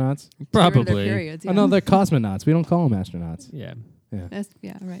astronauts? Get rid of their probably. periods, Oh no, they're cosmonauts. We don't call them astronauts. Yeah.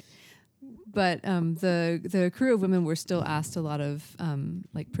 Yeah, right. But the crew of women were still asked a lot of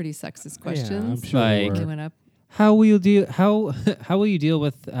like pretty sexist questions. I'm sure they Like- They were. went up. How will you deal? How will you deal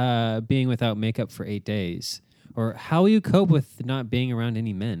with being without makeup for 8 days? Or how will you cope with not being around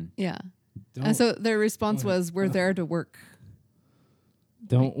any men? Yeah. Don't- And so their response was, "We're there to work."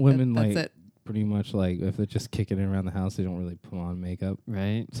 Don't women that's like it. pretty much like if they're just kicking it around the house, they don't really put on makeup.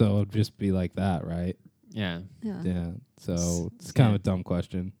 Right? So it'll just be like that, right? Yeah. Yeah. Yeah. So it's kind of a dumb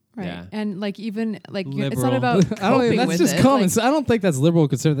question. Right. Yeah. And like even like it's Liberal. not about I don't. coping That's with just it. common. Like, I don't think that's liberal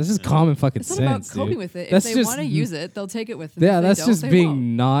concern. That's just common fucking it's not sense, about coping dude. with it. That's if they just- want to use it, they'll take it with them. Yeah, If they that's don't, just they being won't.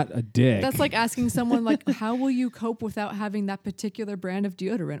 not a dick. That's like asking someone like, "How will you cope without having that particular brand of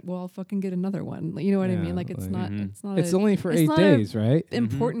deodorant?" Well, I'll fucking get another one. Like, you know what I Yeah, mean? Like it's like- not. Mhm. It's not. it's a only for it's 8 not a days, right?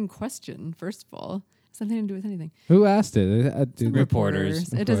 important question. First of all, it's nothing to do with anything. Who asked it? Some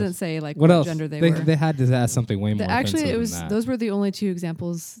Reporters, of It doesn't course. say like What else? gender they They were. had to ask something way more. Actually, offensive it was than that. those were the only two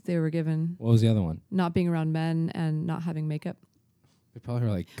examples they were given: What was the other one? not being around men and not having makeup. They probably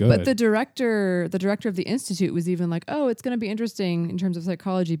were like good. But the director of the institute was even like, "Oh, it's going to be interesting in terms of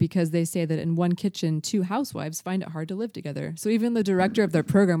psychology because they say that in one kitchen, two housewives find it hard to live together." So even the director of their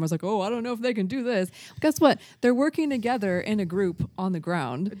program was like, "Oh, I don't know if they can do this." Guess what? They're working together in a group on the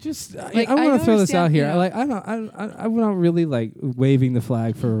ground. Just Like, I want to throw this out understand, here. you know- Like I'm not really like waving the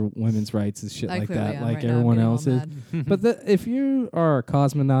flag for women's rights and shit I like clearly that, am like right now. I'm everyone getting all else is. mad. But if you are a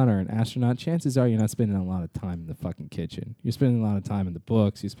cosmonaut or an astronaut, chances are you're not spending a lot of time in the fucking kitchen. You're spending a lot of time in the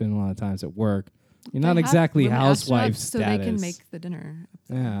books. You're spending a lot of times at work. You're not They have exactly women housewife astronauts so status. they can make the dinner.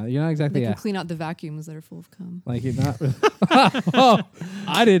 Yeah, you're not They exactly can clean out the vacuums that are full of cum. like you're not. Oh,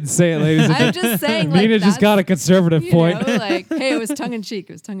 I didn't say it, ladies and I'm gentlemen. just saying, like, Nina just got a conservative you point. know, like, hey, it was tongue in cheek.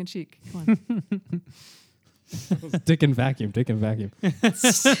 It was tongue in cheek. Come on. Dick and vacuum. Dick and vacuum.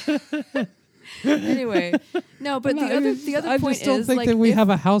 Anyway, no, but the other I point just don't is think like that we if- have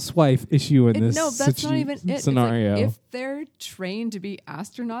a housewife issue in this no, that's not even it. It's like, scenario. if they're trained to be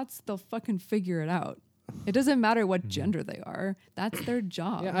astronauts, they'll fucking figure it out. It doesn't matter what gender they are. That's their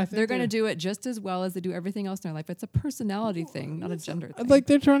job. Yeah, I think they're going to they're- do it just as well as they do everything else in their life. It's a personality thing, not a gender thing. Like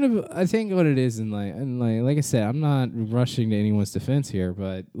they're trying to. I think what it is, and like I said, I'm not rushing to anyone's defense here,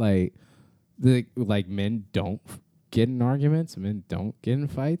 but like men don't get in arguments, men don't get in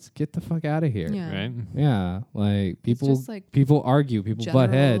fights. Get the fuck out of here. Yeah. Right? Yeah, like people just like people argue, people butt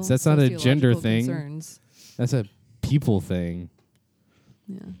heads. That's not a gender sociological thing. concerns. That's a people thing.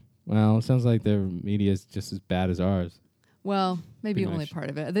 Yeah. Well, it sounds like their media is just as bad as ours. Well, maybe Pretty only much. part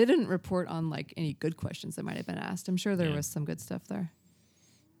of it. They didn't report on like any good questions that might have been asked. I'm sure there Yeah. was some good stuff there.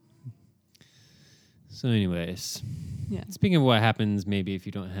 So, anyways, Yeah. speaking of what happens maybe if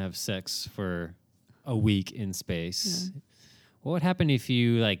you don't have sex for a week in space, what would happen if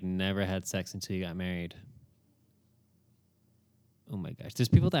you like never had sex until you got married? Oh my gosh, there's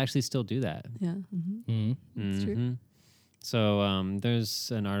people that actually still do that. Yeah. hmm Mm-hmm. That's true. So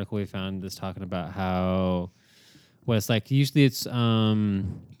there's an article we found that's talking about how what it's like. Usually it's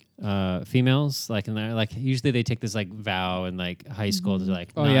females, like, and they're like, usually they take this like vow in like high school to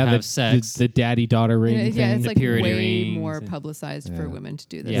like not have sex. The daddy-daughter ring Yeah, thing. it's the like purity way rings more and- publicized for Yeah. women to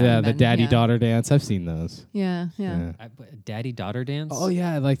do this. Yeah. Yeah, than the men. daddy-daughter dance. I've seen those. Yeah, yeah. Daddy-daughter dance. Oh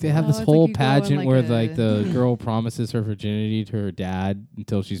yeah, like they have Oh, this it's whole like you go on, pageant like, where a- like the girl promises her virginity to her dad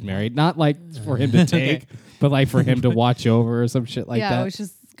until she's married. Not like for him to take, but like for him to watch over or some shit like yeah, that. which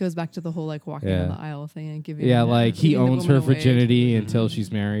just goes back to the whole like walking Yeah. on the aisle thing and giving. Yeah, like he giving the owns her woman away. virginity until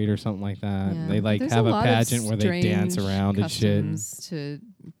she's married or something like that. Yeah. They like There's have a lot of pageant where they dance strange around and shit. customs to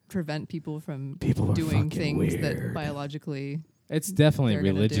prevent people from People are doing fucking things that weird. biologically. It's definitely they're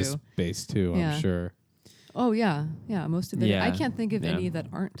gonna religious do. based too, Yeah. I'm sure. Oh yeah, yeah. Most of it. Yeah. I can't think of Yeah. any that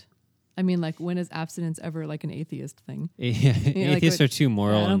aren't. I mean, like, when is abstinence ever like an atheist thing? Yeah, like, atheists what- are too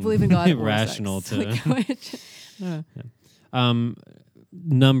moral. I don't and believe in God. or rational sex. to. Like, what? No.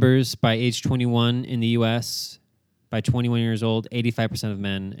 Numbers by age 21 in the U.S. By 21 years old, 85% of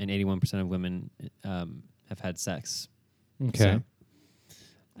men and 81% of women have had sex. Okay. So-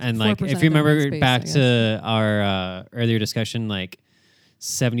 and like, 4% if you of them in remember space, back I guess. to our earlier discussion, like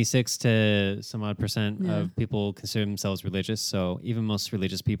 76 to some odd percent Yeah. of people consider themselves religious. So even most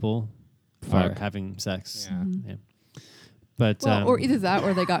religious people Fuck. are having sex. Yeah. Mhm. Yeah. But Well, or either that,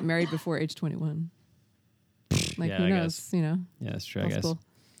 or they got married before age 21. Like, Yeah, who I knows? guess. You know, yeah, that's true. possible.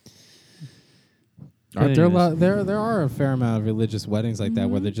 Are But there, anyways. there are a fair amount of religious weddings like that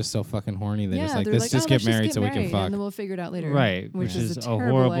where Mhm. they're just so fucking horny they're Yeah, just like, they're let's just "Oh, get let's married so we can married, fuck. and then we'll figure it out later. I guess. Right, which is a terrible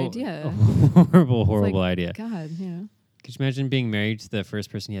horrible idea. horrible like, idea. God, you know. Could you imagine being married to the first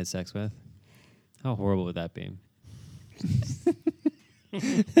person you had sex with? How horrible would that be?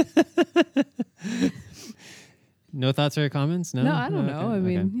 No thoughts or comments? No, No, I don't Okay, know. I okay.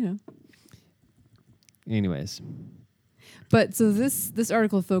 mean, you know. Anyways, But so this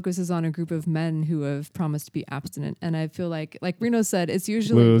article focuses on a group of men who have promised to be abstinent, and I feel like Reno said, it's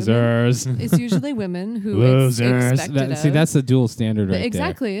usually women, Losers. it's usually women who Losers. expected See, of. that's the dual standard right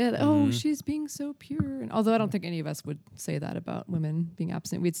Exactly. Oh, Mhm. she's being so pure. And although I don't think any of us would say that about women being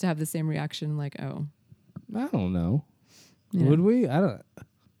abstinent, we'd still have the same reaction, like, oh, there. I don't know. you know. Would we? I don't.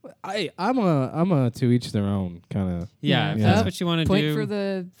 I'm a to each their own kind of. yeah, if Yeah. that's what you want to Point do. for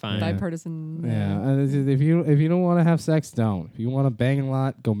the fine. bipartisan. Yeah, and if you don't want to have sex, don't. If you want to bang a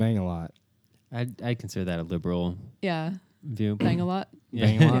lot, go bang a lot. I'd consider that a liberal Yeah. view. Bang a lot. Yeah.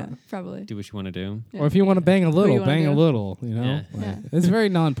 Bang a lot. Yeah, probably. Do what you want to do. Yeah. Or if you want to bang a you little, wanna bang a do. little. You know, Yeah. Like, Yeah. it's very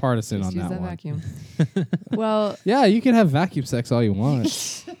nonpartisan Just on use that one. vacuum. Well, Yeah, you can have vacuum sex all you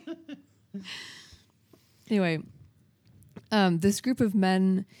want. anyway, this group of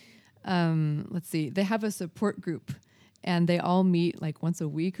men, let's see, they have a support group, and they all meet like once a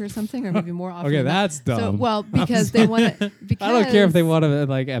week or something, or maybe more often. Okay, than that. that's dumb. So, well, because they want to. I don't care if they want to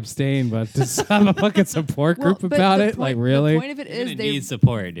like abstain, but just have a fucking support group about it. Like really? The point of it You're is gonna they need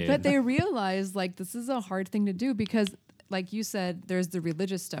support, dude. But they realize like this is a hard thing to do because, like you said, there's the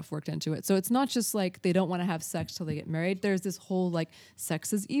religious stuff worked into it. So it's not just like they don't want to have sex till they get married. There's this whole like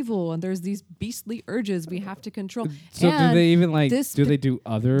sex is evil and there's these beastly urges we have to control. So and do they even like? this Do pa- they do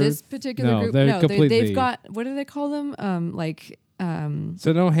other? this particular No, group? they're No, completely- they've got what do they call them?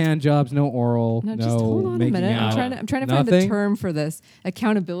 So no hand jobs, no oral, No, no just hold on a making minute. out. I'm trying to find the Nothing? term for this.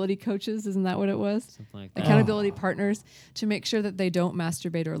 Accountability coaches, isn't that what it was? Something like that. Accountability partners to make sure that they don't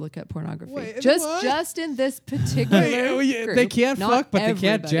masturbate or look at pornography. Wait, just what? just in this particular They group, can't not fuck, but they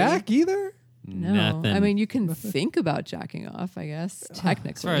can't everybody. jack either. No, Nothing. I mean you can think about jacking off, I guess.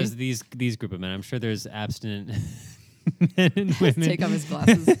 Technically, as far as these group of men, I'm sure there's abstinent men and women. take off his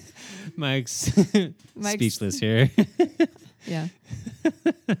glasses. Mike's Mike's- speechless here. Yeah.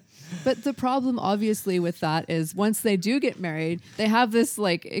 But the problem, obviously, with that is once they do get married, they have this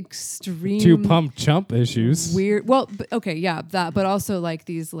like extreme Two pump chump issues. weird. Well, okay, yeah, that, but also like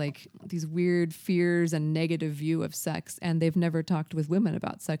these weird fears and negative view of sex, and they've never talked with women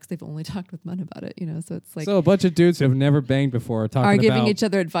about sex. They've only talked with men about it. You know, so it's like So a bunch of dudes who have never banged before are talking are giving about each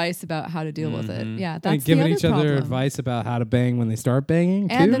other advice about how to deal with it. Mhm. Yeah, and that's giving the other each other problem. advice about how to bang when they start banging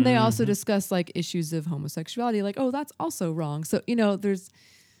too. And then they also discuss like issues of homosexuality, like, oh, that's also wrong. So, you know,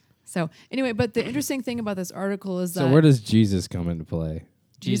 so anyway, but the interesting thing about this article is so that where does Jesus come into play?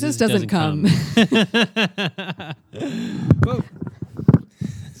 Jesus doesn't come.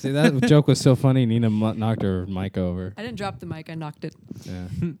 See, that joke was so funny. Nina knocked her mic over. I didn't drop the mic, I knocked it.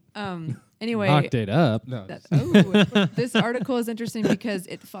 Yeah. Anyway, Knocked it up. No. this article is interesting because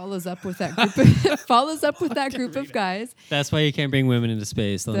it follows up with that group of guys. That's why you can't bring women into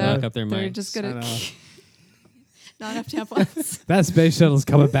space. They'll knock up their They're mics. just I gonna know. not enough tampons. That space shuttle's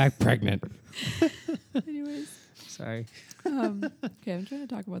coming back pregnant. Anyways. Sorry. Okay, I'm trying to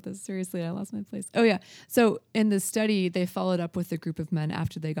talk about this seriously. I lost my place. Oh yeah. So in the study, they followed up with a group of men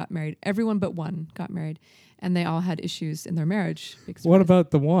after they got married. Everyone but one got married, and they all had issues in their marriage. What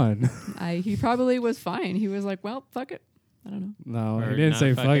about the one? He probably was fine. He was like, well, fuck it. I don't know. No, Or he didn't not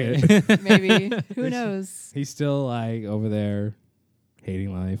say fuck fuck it. it. Maybe. Who knows? He's still like over there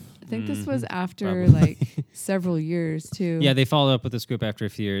hating life. I think this was after Probably. like several years too. Yeah, they followed up with this group after a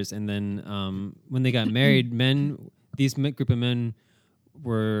few years, and then when they got married, these group of men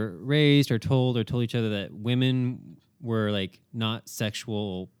were raised or told each other that women were like not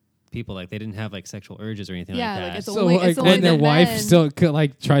sexual people, like they didn't have like sexual urges or anything Yeah, like like that. it's So only- like it's only when their the wife men. still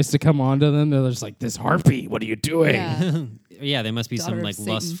like tries to come on to them, they're just like, "This harpy, what are you doing?" Yeah. Yeah, there must be Daughter some of like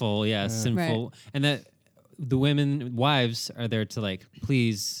Satan. lustful, sinful, and that the wives are there to like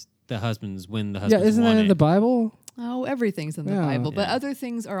please the husbands when the Yeah, husbands isn't want that in it. the Bible? Oh, everything's in the Yeah. Bible, but Yeah. other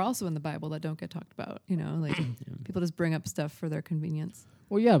things are also in the Bible that don't get talked about. You know, like people just bring up stuff for their convenience.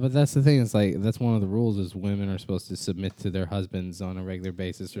 Well, yeah, but that's the thing. It's like that's one of the rules is women are supposed to submit to their husbands on a regular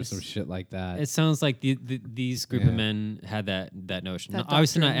basis or some shit like that. It sounds like these group Yeah. of men had that notion. That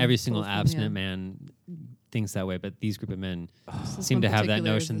Obviously, not doctrine every single told them, abstinent yeah. man thinks that way, but these group of men This seem one to have that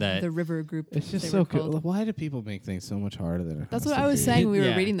particular is notion the, that the river group. It's just they so were cool. called. Why do people make things so much harder than it That's has what to I was be? saying when we were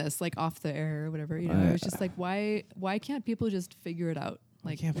Yeah. reading this, like off the air or whatever. You know, I was just like, why can't people just figure it out?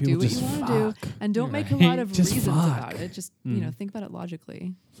 Like, can't do people what you just want to do, fuck? and don't make a Right? lot of Just reasons fuck. about it. Just you know, think about it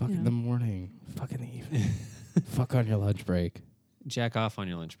logically. Fuck you in know. the morning, fuck in the evening, fuck on your lunch break. jack off on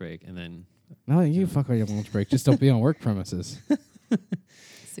your lunch break and then No, you can fuck on your lunch break. Just don't be on work premises.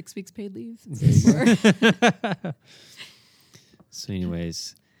 6 weeks paid leave. So,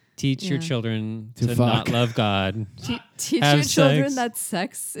 anyways, teach your Yeah. children To to fuck. not love God. Teach Have your children sex. that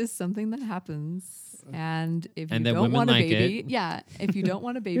sex is something that happens, and if you And that don't women want a like baby, it. yeah, if you don't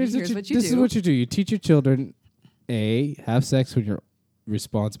want a baby, Here's here's what you this do. is what you do. You teach your children, A, have sex when you're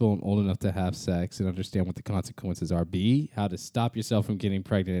responsible and old enough to have sex and understand what the consequences are. B, how to stop yourself from getting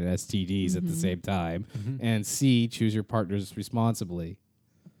pregnant and STDs at the same time. And C, choose your partners responsibly.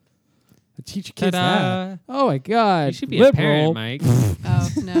 Teach your kids Ta-da. that. Oh my God. You should be liberal. a parent, Mike. Oh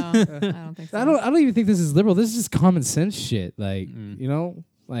no, I don't think so. I don't even think this is liberal. This is just common sense shit. Like, Mm. you know,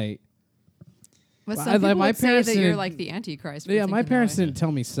 like But I- some like, people my would say parents that you're didn't- like the Antichrist. for yeah, my thinking that parents way. didn't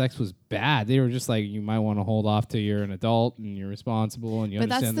tell me sex was bad. They were just like, you might want to hold off till you're an adult and you're responsible and you But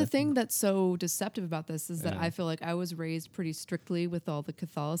that's understand the thing that's so deceptive about this is that Yeah. I feel like I was raised pretty strictly with all the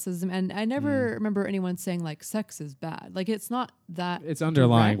Catholicism, and I never Mm. remember anyone saying like sex is bad. Like it's not that. It's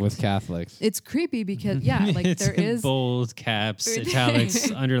underlying direct. with Catholics. It's creepy because yeah, like It's there in is bold caps,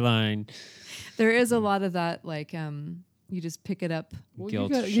 italics, underlined. there is a lot of that like you just pick it up. Guilt you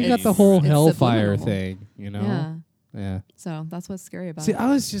got the shame. whole It's hellfire subliminal. thing, you know? Yeah. Yeah. So that's what's scary about See, it.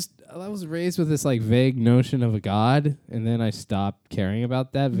 I was raised with this like vague notion of a god, and then I stopped caring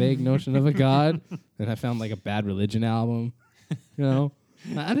about that vague notion of a god, and I found like a Bad Religion album, you know.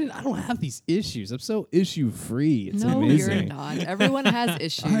 I don't have these issues. I'm so issue free. It's No, amazing. you're not. Everyone has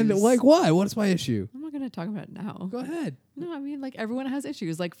issues. I know, like why? What is my issue? I'm not going to talk about it now. Go ahead. No, I mean, like everyone has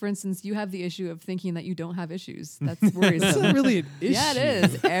issues. Like, for instance, you have the issue of thinking that you don't have issues. That's It's worrisome. not really an issue. Yeah, it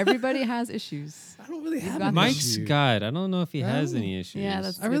is. Everybody has issues. I don't really have got an Mike's issue. God. I don't know if he has Oh. any issues. Yeah,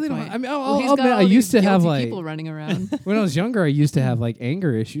 that's. a I really good don't. point. I mean, Well, I'll he's admit, got I all used these to have guilty like people running around. when I was younger, I used to have like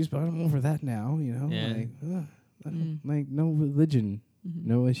anger issues, but I'm over that now. You know, Yeah. like I don't, like no religion,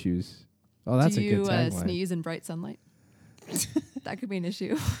 no issues. Oh, that's Do a you good tagline. sneeze in bright sunlight? That could be an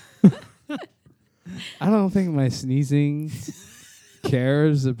issue. I don't think my sneezing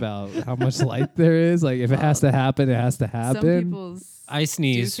cares about how much light there is. Like if it has to happen, it has to Some happen. people's. I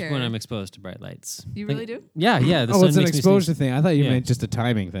sneeze care. when I'm exposed to bright lights. You Like- really do? Yeah, yeah. The Oh, sun it's an makes me exposure sneeze. thing. I thought you Yeah. meant just a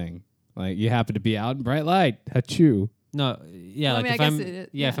timing thing. Like you happen to be out in bright light. Achoo. No, yeah, Well, I like mean, I if guess I'm it-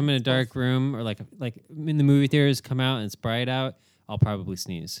 if I'm in a it's dark both. room or like in the movie theaters come out and it's bright out, I'll probably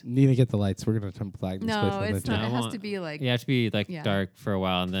sneeze. Need to get the lights. We're gonna unplug this. No, it's not. I It has want- to be like. You have to be like Yeah. dark for a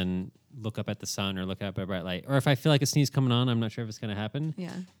while and then look up at the sun or look up at bright light. Or if I feel like a sneeze coming on, I'm not sure if it's gonna happen.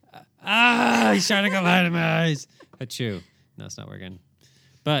 Yeah. He's shining a light in my eyes. Achoo. No, it's not working.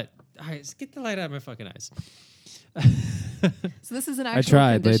 But all right, just get the light out of my fucking eyes. So this is an actual.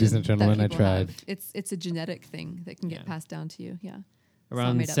 tried, ladies condition and gentlemen, that I people tried. have. It's a genetic thing that can get Yeah. passed down to you. Yeah. It's not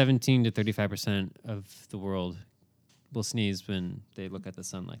Around made up. 17 to 35% of the world will sneeze when they look at the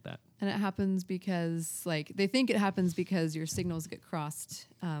sun like that. And it happens because, like, they think it happens because your signals get crossed,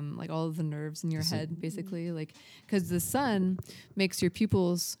 like all of the nerves in your head, basically. Like, because the sun makes your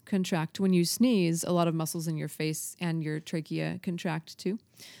pupils contract. When you sneeze, a lot of muscles in your face and your trachea contract too.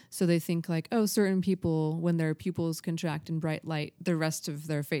 So they think, like, oh, certain people, when their pupils contract in bright light, the rest of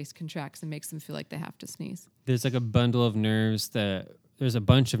their face contracts and makes them feel like they have to sneeze. There's like a bundle of nerves there's a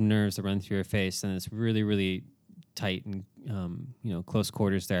bunch of nerves that run through your face, and it's really, really tight and close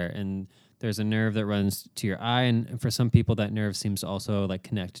quarters there. And there's a nerve that runs to your eye, and for some people that nerve seems to also like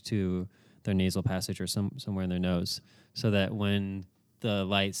connect to their nasal passage or somewhere in their nose, so that when the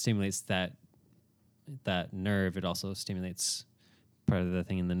light stimulates that nerve, it also stimulates part of the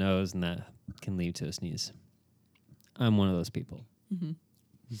thing in the nose, and that can lead to a sneeze. I'm one of those people. Mm-hmm.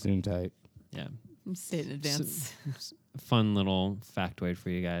 Zoom tight. Yeah. I'm saying in advance. Fun little factoid for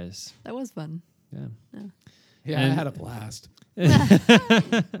you guys. That was fun. Yeah. Yeah, And- I had a blast.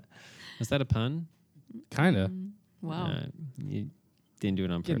 Was that a pun? Kinda. Wow. You didn't do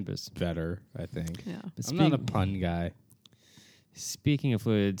it on Getting purpose. better, I think. Yeah. But I'm not a pun guy. Speaking of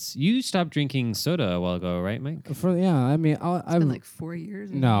fluids, you stopped drinking soda a while ago, right, Mike? I mean, It's I've been like 4 years.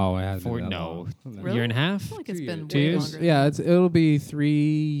 or no, it hasn't. For been that no, long. Really? year and a half. I feel like it's 2 been years. Two way years? longer. Yeah, it'll be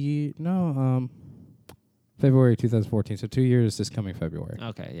February 2014. So 2 years this coming February.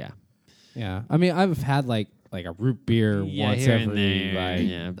 Okay, yeah. Yeah, I mean, I've had like a root beer once here and every there, like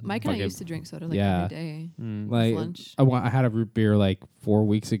yeah. But Mike and I fucking- used to drink soda like Yeah. every day. Mm. like lunch. I had a root beer like 4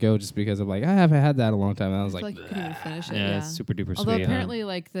 weeks ago just because I'm like I haven't had that in a long time. And I was I feel like, like you couldn't even finish it. Yeah, Yeah. it's super duper Although sweet. apparently,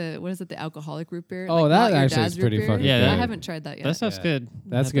 like what is it, the alcoholic root beer? Oh, like, that not your actually dad's is pretty root beer. fucking Yeah, I good. haven't tried that yet. that stuff's Yeah. good.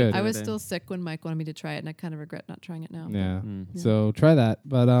 That's Had that good. the I other was day. still sick when Mike wanted me to try it, and I kind of regret not trying it now. yeah. Mm. Yeah. So try that,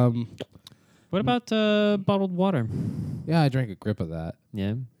 but What about bottled water? yeah, I drank a grip of that.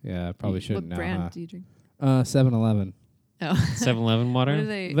 Yeah, Yeah, I probably shouldn't What now. brand do you drink? 7-Eleven. Oh, 7-Eleven what water. are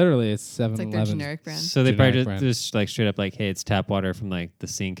they? Literally, it's It's like their 7-Eleven. generic brand. So they probably Generic brand. just like straight up like, hey, it's tap water from like the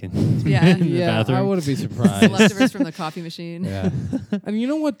sink and Yeah. in the Yeah, bathroom. I wouldn't be The surprised. leftovers from the coffee machine. Yeah. And you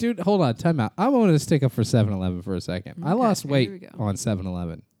know what, dude? Hold on, time out. I want to stick up for 7-Eleven for a second. I Okay, lost here weight we go. on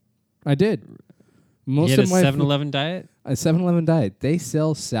 7-Eleven. I did. You Most had a of my 7-Eleven diet. 7-Eleven diet. They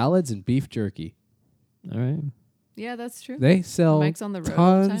sell salads and beef jerky. All right. Yeah, that's true. They sell Mike's on the road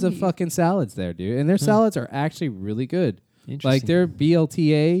all the tons time. of He- fucking salads there, dude. And their salads are actually really good. Like Interesting. their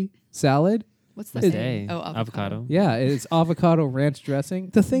BLTA salad. What's the That's name? A. Oh, avocado. Yeah, it's avocado ranch dressing.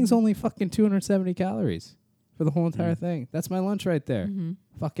 The thing's only fucking 270 calories for the whole entire thing. That's my lunch right there. Mm-hmm.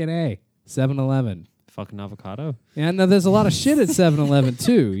 Fucking A. 7-Eleven. Fucking avocado. Yeah, no, there's a lot of shit at 7-Eleven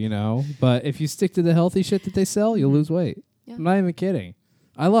too, you know. But if you stick to the healthy shit that they sell, you'll lose weight. Yeah. I'm not even kidding.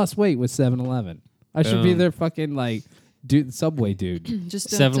 I lost weight with 7-Eleven. I should be Boom. their fucking like Subway dude. Just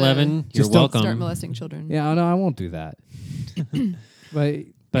don't, 7-Eleven. You're just don't welcome. start molesting children. Yeah, no, I won't do that. But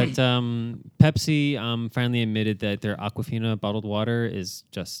But Pepsi finally admitted that their Aquafina bottled water is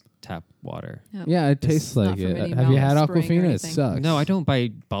just tap water. Yep. yeah, it tastes It's not like from it. any Have you had mountain spring or Aquafina? It anything. sucks. No, I don't buy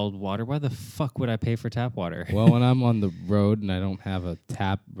bottled water. Why the fuck would I pay for tap water? Well, when I'm on the road and I don't have a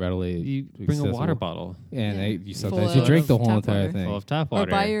tap readily, You bring a water accessible. bottle and Yeah. you Full sometimes you of drink the whole tap entire water. thing. full of tap Or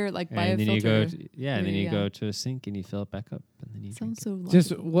water. buy your buy and a then filter. you go to, and then you Yeah. go to a sink and you fill it back up and then you drink Sounds so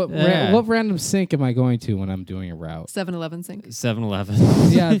Just logical. what random sink am I going to when I'm doing a route? 7-Eleven sink. 7-Eleven.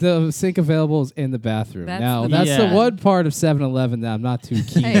 Yeah, the sink available is in the bathroom. That's Now, the that's Yeah. the one part of 7-Eleven that I'm not too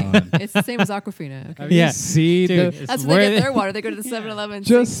keen Hey, on. it's the same as Aquafina. Okay? Have you seen Dude, the- it's That's where where they get their water. They go to the 7-Eleven.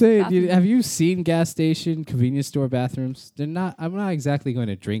 just sink saying, dude, bathroom. have you seen gas station convenience store bathrooms? They're not. I'm not exactly going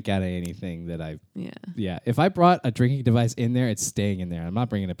to drink out of anything that I. Yeah. Yeah, if I brought a drinking device in there, it's staying in there. I'm not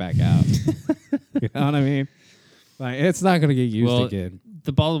bringing it back out. You know what I mean? Like it's not going to get used Well, again.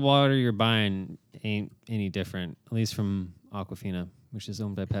 The bottled water you're buying ain't any different, at least from Aquafina, which is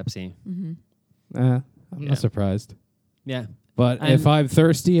owned by Pepsi. Mm-hmm. I'm Yeah. not surprised. Yeah, But if I'm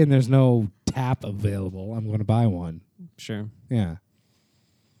thirsty and there's no tap available, I'm going to buy one. sure. Yeah.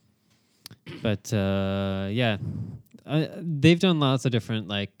 But yeah, they've done lots of different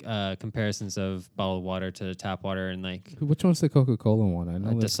like comparisons of bottled water to tap water, and like Which one's the Coca-Cola one? I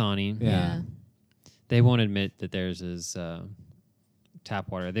know that. Dasani. Yeah. They won't admit that theirs is tap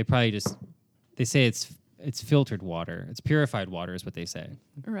water. They probably just they say it's filtered water. It's purified water is what they say.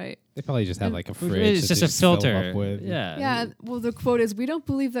 Right. They probably just have And like a fridge. It's that just they a fill 'em filter. up with. Yeah. Yeah. Well, the quote is, "We don't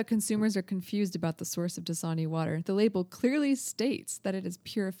believe that consumers are confused about the source of Dasani water. The label clearly states that it is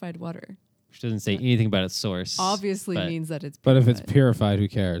purified water. Which doesn't say anything about its source. Obviously but- means that it's But purified. if it's purified, who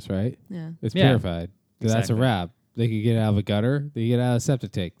cares, right? Yeah. It's Yeah. purified. That's a Exactly. wrap. They could get it out of a gutter. They could get it out of a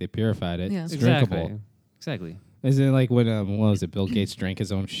septic tank. They purified it. Yeah. It's Exactly. drinkable. Exactly. Isn't it like when what was it? Bill Gates drank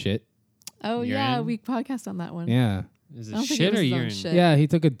his own shit. Oh, yeah. Urine? We podcast on that one. Yeah. Is I it don't think shit it was or his own urine? shit. Yeah, he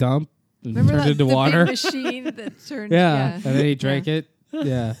took a dump and Remember turned that into the water. big machine that turned? Yeah, and then he Yeah. drank it.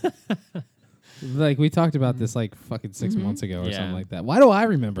 Yeah. Like we talked about this like fucking 6 Mhm. months ago or Yeah. something like that. Why do I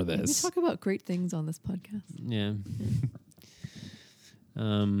remember We this? talk about great things on this podcast. Yeah.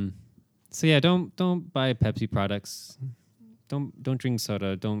 So yeah, don't buy Pepsi products. Don't drink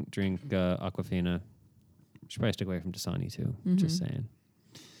soda. Don't drink Aquafina. Should probably stick away from Dasani too. Just saying.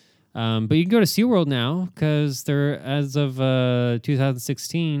 But you can go to SeaWorld now because they're as of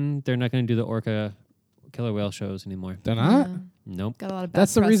 2016 they're not going to do the orca killer whale shows anymore. They're not? Yeah. Nope. Got a lot of bad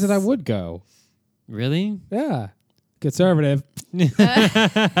That's the reason I press. would go. Really? Yeah. Conservative.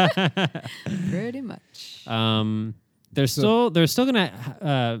 Pretty much. They're still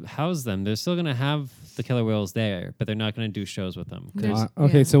gonna house them. They're still gonna have the killer whales there, but they're not gonna do shows with them. 'Cause- There's-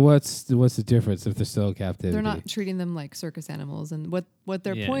 Okay, yeah. so what's the difference if they're still in captivity? They're not treating them like circus animals, and what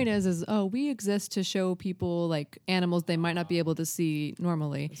their Yeah. point is we exist to show people like animals they might not be able to see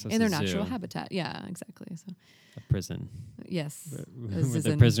normally So in their it's a natural zoo. habitat. Yeah, exactly. So a prison yes, where This the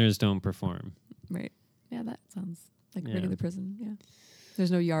isn't- prisoners don't perform. right. Yeah, that sounds like Yeah. regular prison. Yeah,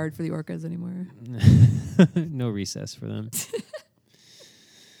 there's no yard for the orcas anymore. No recess for them.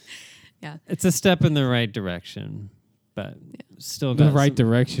 Yeah. It's a step in the right direction, but still the got right some-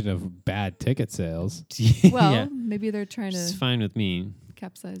 direction of bad ticket sales. Well, yeah, maybe they're trying it's to fine with me.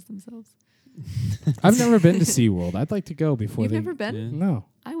 capsize themselves. I've never been to SeaWorld. I'd like to go before You've they never been? Yeah. No.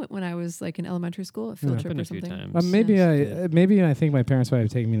 I went when I was like in elementary school, a field Yeah. trip Been or a few something. times. Maybe Yeah. I think my parents might have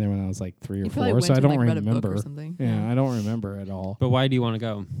taken me there when I was like 3 or You probably 4, went so I and, don't like, read a book remember. or something. Yeah, I don't remember at all But why do you want to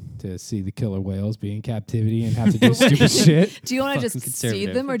go? to see the killer whales be in captivity and have to do stupid shit. Do you want to Fucking just see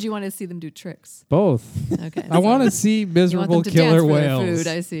conservative. them, or do you want to see them do tricks? Both. Okay, I want to so see you want miserable them to killer dance for their whales. food.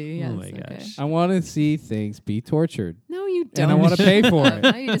 I see. Yes, Oh my okay. gosh. I want to see things be tortured. No, you don't. And I want to pay for it.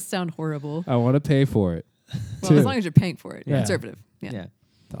 Now you just sound horrible. I want to pay for it. Well, too. as long as you're paying for it, you're Yeah. conservative. Yeah. Yeah.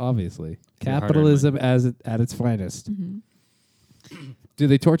 Obviously. Your hard-earned Capitalism at its finest. hmm Do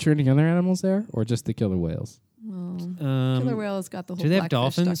they torture any other animals there or just the killer whales? Well, killer whales got the whole. do they have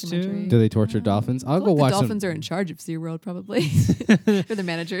Blackfish dolphins, too? documentary. Do they torture Uh, dolphins? I I'll feel go like watch the dolphins them. are in charge of SeaWorld, probably. For the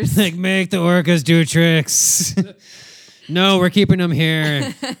managers. Like, make the orcas do tricks. No, we're keeping them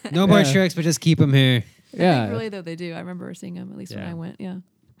here. No more Yeah. tricks, but just keep them here. I Yeah. think really though they do. I remember seeing them at least when Yeah. I went. Yeah,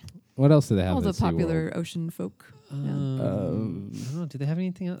 What else do they have? all the at SeaWorld? popular ocean folk. I don't know. Do they have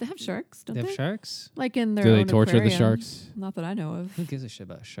anything else? They have sharks, don't They they? have sharks? Like in their Do they own torture the aquarium. sharks? Not that I know of. Who gives a shit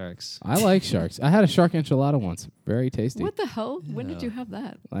about sharks? I like sharks. I had a shark enchilada once. Very tasty. What the hell? When did Yeah. you have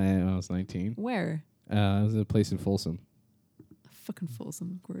that? When I was 19. Where? It was a place in Folsom. Fucking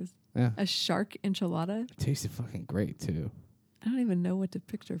Folsom, of course. Yeah. A shark enchilada? It tasted fucking great too. I don't even know what to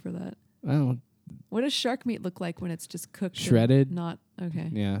picture for that. I don't. What does shark meat look like when it's just cooked? and Shredded. Not okay.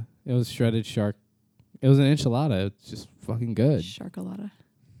 Yeah, it was shredded shark. It was an enchilada. It's just fucking good. Sharkalada.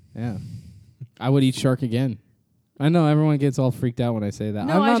 Yeah, I would eat shark again. I know everyone gets all freaked out when I say that.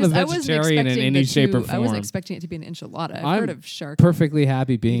 No, I'm not a I wasn't vegetarian in expecting any shape or I wasn't form. expecting it to be an enchilada. I've I'm heard of shark. Perfectly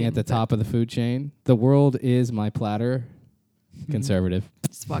happy being Eating, at the but- top of the food chain. The world is my platter. Conservative.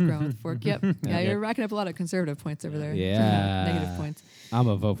 Just walk around with a fork. Yep. Yeah, Yeah. you're racking up a lot of conservative points over there. Yeah. Negative points. I'm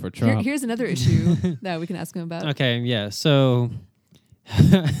a vote for Trump. Here's another issue that we can ask him about. Okay, yeah. So How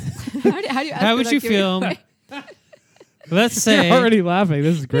do you ask How him would without you giving it feel? away? let's say You're already laughing.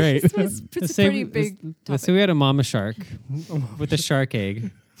 This is great. It's let's a say pretty big let's topic. say we had a mama shark with a shark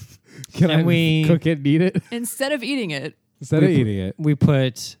egg. Can And I we- cook it and eat it Instead of eating it, instead of We- eating it? We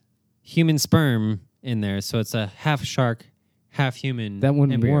put human sperm in there, so it's a half shark, half human. That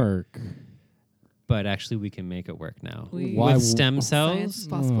wouldn't embryo. work. But actually, we can make it work now. Why With w- stem science is cells,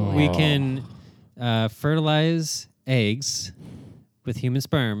 possible. we Oh. can fertilize eggs with human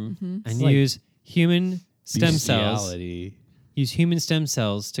sperm Mhm. and like use human stem cells. Bestiality. Use human stem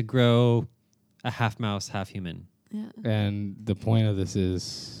cells to grow a half mouse, half human. Yeah. And the point of this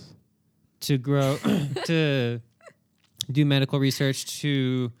is To grow, to do medical research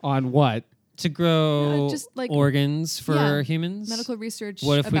on what? to grow just like- organs for yeah, humans. Medical research.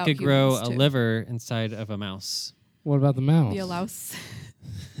 What if we about could grow humans, a too. liver inside of a mouse? What about the mouse? Be a louse.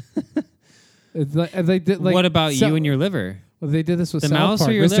 It's like, they did, like, what about so- you and your liver? Well, they did this with The South mouse or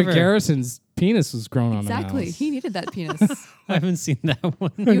Park. your Mr. liver? Garrison's penis was grown on a Exactly. mouse. He needed that penis. I haven't seen that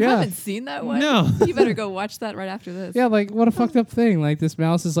one. You Yeah. haven't seen that one? No. You better go watch that right after this. Yeah, like what a fucked up thing. Like this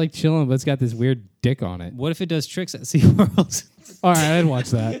mouse is like chilling, but it's got this weird dick on it. What if it does tricks at SeaWorld? All right, I'd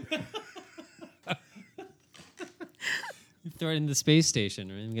watch that. Throw it in the space station,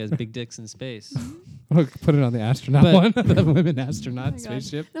 right? You guys big dicks in space. Put it on the astronaut But- one, the women astronaut Oh my God.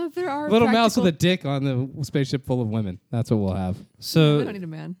 spaceship. No, there are Little mouse with a practical- dick on the spaceship full of women. That's what we'll have. we So don't need a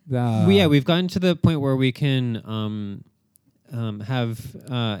man. we've gotten to the point where we can have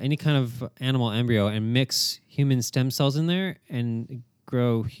any kind of animal embryo and mix human stem cells in there and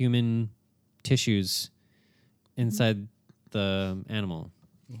grow human tissues inside the animal.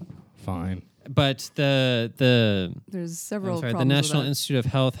 fine. But the There's several. the problems National with that. Institute of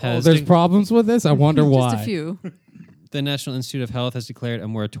Health Oh, has there's problems with this. I wonder why. Just a few. the National Institute of Health has declared a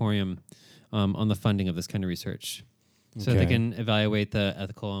moratorium on the funding of this kind of research, so they Okay. can evaluate the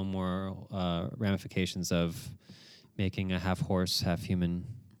ethical and moral ramifications of making a half horse, half human,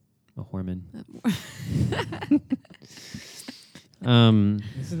 a horman.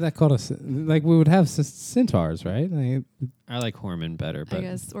 Isn't that called like we would have centaurs, right? Like, I like horman better, but I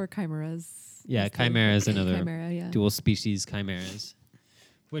guess, or chimeras. yeah, Is the- chimera is another Chimera, yeah. dual species chimeras,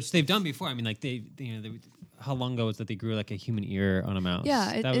 which they've done before. I mean, like they how long ago was that they grew like a human ear on a mouse?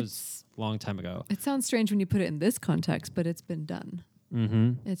 Yeah, that was it's. a long time ago. It sounds strange when you put it in this context, but it's been done.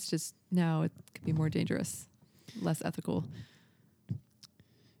 Mm-hmm. It's just now it could be more dangerous, less ethical.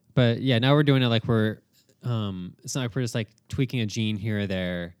 But yeah, now we're doing it like we're. It's not like we're just like tweaking a gene here or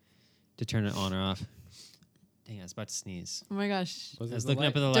there to turn it on or off. Dang, I was about to sneeze. Oh my gosh! I was looking up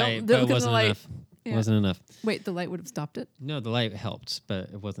at the Don't light, look but at it the wasn't light. enough. Yeah. It wasn't enough. Wait, the light would have stopped it. No, the light helped, but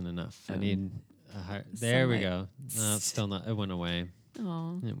it wasn't enough. I Oh. need a higher. There we Sunlight. go. No, it's still not. It went away.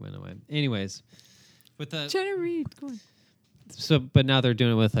 Oh, It went away. Anyways, with the Jenna Reed, come on. so, but now they're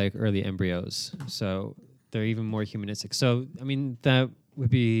doing it with like early embryos, so they're even more humanistic. So, I mean, that would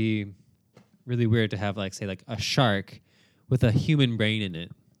be really weird to have like say like a shark with a human brain in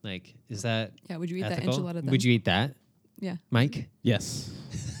it. Like, is that Yeah, would you eat ethical? that enchilada then? Would you eat that, Yeah. Mike? yes.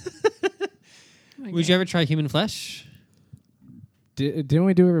 Oh my Would God. you ever try human flesh? Didn't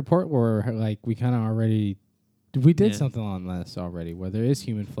we do a report where like we kind of already we did Yeah. something on this already where there is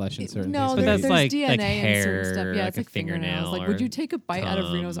human flesh in certain No, things? But there's that's like- DNA like and certain hair, stuff. Yeah, like it's a like fingernails. fingernail Like, would or you take a bite out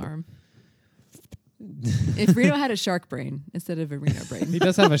of Reno's thumb. arm? If Reno had a shark brain instead of a Reno He brain,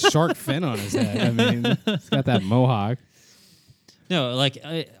 does have a shark fin on his head. I mean, he's got that mohawk. No, like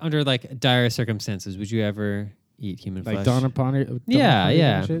under like dire circumstances, would you ever eat human Like flesh? Donna Ponder. Yeah,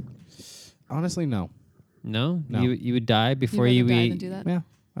 yeah. Shit. Honestly, no. No, No. You would die before You'd you rather die eat. than do that? Yeah,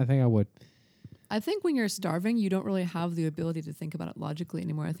 I think I would. I think when you're starving, you don't really have the ability to think about it logically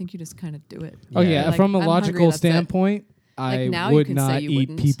anymore. I think you just kind of do it. Oh yeah, Like, from a I'm hungry, logical that's it. standpoint, I now you would can say not you eat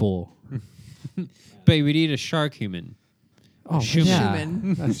wouldn't. people. But you would eat a shark human. Oh, Schumann. yeah.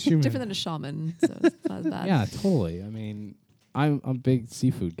 Schumann. That's Schumann. Different than a shaman, so it's not as bad. Yeah, totally. I mean, I'm a big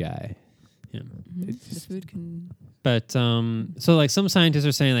seafood guy. Yeah. Mhm. It's The just- food can. But so like some scientists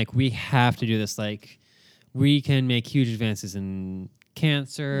are saying like we have to do this. Like we can make huge advances in Yeah, we're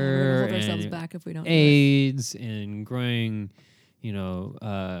cancer gonna hold ourselves and back if we don't. do it. AIDS and growing,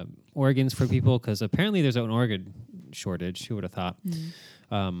 organs for people because apparently there's an organ shortage. Who would have thought?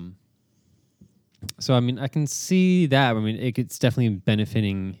 Mm. So I mean, I can see that. I mean, it's definitely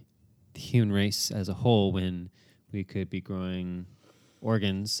benefiting the human race as a whole when we could be growing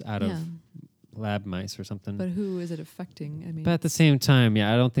organs out Yeah. of lab mice or something. But who is it affecting? I mean, But at the same time,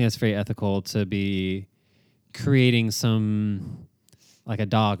 yeah, I don't think it's very ethical to be creating some like a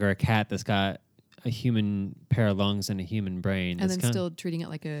dog or a cat that's got a human pair of lungs and a human brain, and It's then kinda- still treating it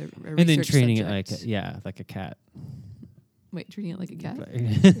like a and then research treating subject. it like a cat. Wait, treating it like a cat?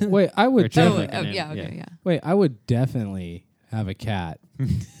 Wait, I Or would treat it Oh, like definitely. an yeah, animal, okay, yeah. Wait, I would definitely have a cat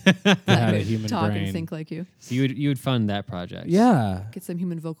that had a would human talk brain. and think like you. So you would fund that project. Yeah, Get some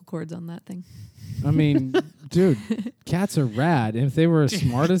human vocal cords on that thing. I mean, dude, cats are rad. And if they were as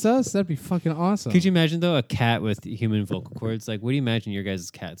smart as us, that'd be fucking awesome. Could you imagine though a cat with human vocal cords? Like, what do you imagine your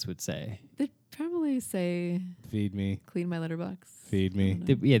guys' cats would say? They'd probably say, feed me? "Clean my letterbox." Feed me. I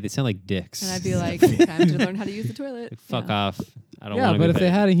don't know. They sound like dicks. And I'd be like, "Time to learn how to use the toilet." Like, fuck Yeah. off. I don't Yeah, want to. but if they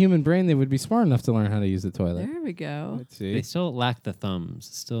had a human brain, they would be smart enough to learn how to use the toilet. There we go. Let's see. they still lack the thumbs.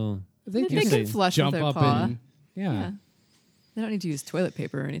 Still, They can can flush jump with their up paw. and yeah. They don't need to use toilet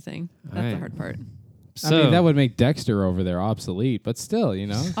paper or anything. That's Alright. the hard part. so I mean, that would make Dexter over there obsolete, but still, you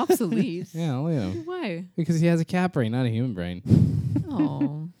know. Obsolete. Yeah, well, yeah. Why? Because he has a cat brain, not a human brain.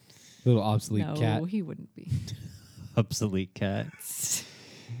 Oh, Little obsolete no, cat. he wouldn't be. obsolete cat.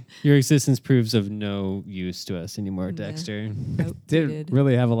 Your existence proves of no use to us anymore, Nah. Dexter. Nope, he Didn't did.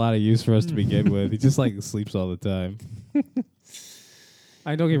 really have a lot of use for us to begin with. He just like sleeps all the time.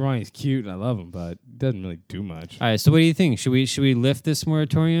 I don't get me wrong, he's cute and I love him, but he doesn't really do much. All right. So, what do you think? Should we lift this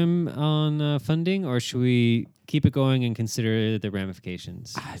moratorium on funding, or should we keep it going and consider the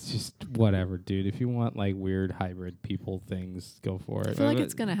ramifications. It's just whatever, dude. If you want like weird hybrid people things, go for I it. feel like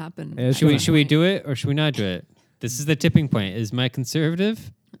it's gonna happen. It's Should we gonna should we do it or should we not do it? This is the tipping point. Is Mike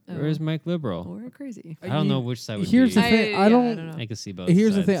conservative or is Mike liberal? Or crazy? I don't know which side would Here's be. the thing. I don't. know. I can see both.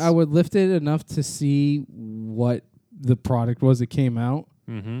 Here's the sides. thing. I would lift it enough to see what the product was that came out.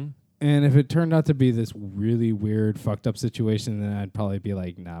 Mm-hmm. And if it turned out to be this really weird, fucked up situation, then I'd probably be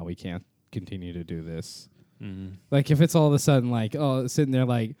like, nah, we can't continue to do this. Mm-hmm. Like, if it's all of a sudden, like, oh, sitting there,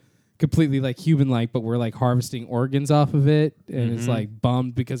 like, completely, like, human-like, but we're, like, harvesting organs off of it, and it's, like,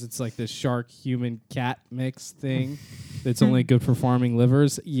 bummed because it's, like, this shark-human-cat mix thing that's only good for farming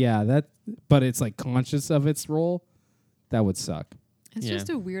livers. Yeah, but it's, like, conscious of its role. That would suck. It's Yeah. just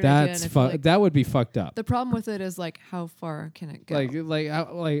a weird idea. That's And I feel like that would be fucked up. the problem with it is like how far can it go?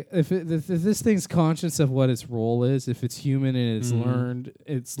 Like if this thing's conscious of what its role is, if it's human and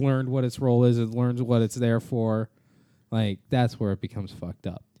it's learned what its role is, it learns what it's there for, like that's where it becomes fucked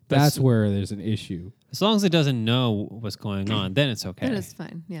up. That's where there's an issue. As long as it doesn't know what's going on, then it's okay. Then it's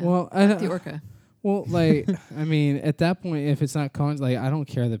fine. Yeah. Well, the orca. well, like I mean, at that point, if it's not like I don't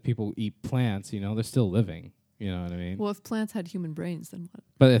care that people eat plants. You know, they're still living. You know what I mean? Well, if plants had human brains, then what?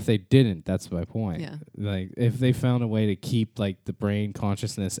 But if they didn't, that's my point. Yeah. Like if they found a way to keep like the brain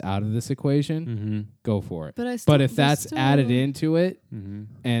consciousness out of this equation, Mm-hmm. go for it. But I still, But if there's that's still- added into it Mm-hmm.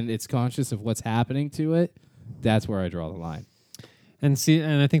 and it's conscious of what's happening to it, that's where I draw the line. And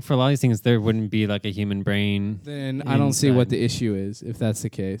I think for a lot of these things, there wouldn't be like a human brain. Then I don't see what Inside. the issue is if that's the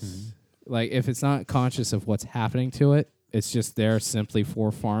case. Mm-hmm. Like if it's not conscious of what's happening to it, it's just there simply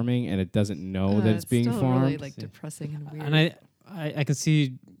for farming and it doesn't know that it's being still farmed. really like depressing and weird. And I can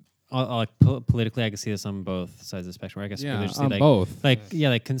see, like politically, I can see this on both sides of the spectrum. I guess religiously, on like, both.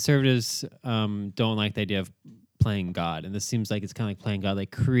 like conservatives don't like the idea of playing God, and this seems like it's kind of like playing God,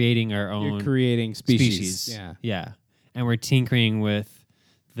 like creating our own You're creating species. yeah, and we're tinkering with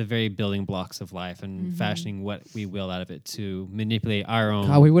the very building blocks of life and fashioning what we will out of it to manipulate our own.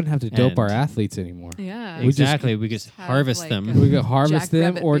 God, we wouldn't have to dope And- our athletes anymore. yeah. we just- Exactly, we just have, harvest like, them. We could harvest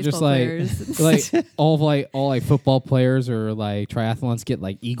them, Jackrabbit or just baseball like players. like all football players or like triathlons get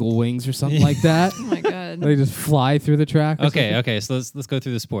like eagle wings or something like that. Oh my god. They just fly through the track. or something. Okay, so let's go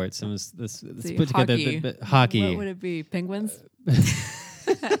through the sports and let's See, put together hockey. the hockey. What would it be? Penguins?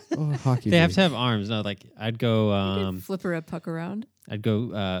 Oh, hockey. They have baby. to have arms. No, like I'd go. Flipper a puck around. I'd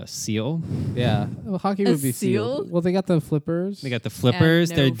go seal. Yeah, well, hockey A would be seal? sealed. Well, they got the flippers. They got the flippers.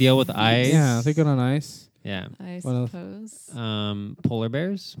 no They deal with ice. yeah, they go on ice. Yeah. I What else? suppose. Polar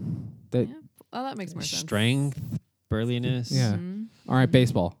bears. They, Yeah. Oh, that makes more sense. Strength, burliness. Yeah. Mhm. All right,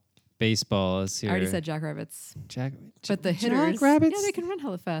 baseball. Baseball is I here. already said jackrabbits. Jack But the hitters, Jackrabbits? yeah, they can run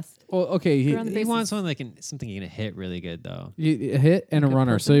hella fast. Well, okay, They're on the He wants bases. one that can something you can hit really good though. you hit and a Like a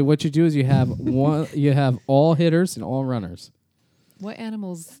runner. person? So what you do is you have one. You have all hitters and all runners What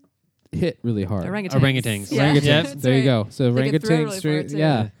animals? hit really hard. Orangutans. Yeah, Orangutans. Orangutans. that's There you right. go. So They could throw orangutan, really straight, far, too.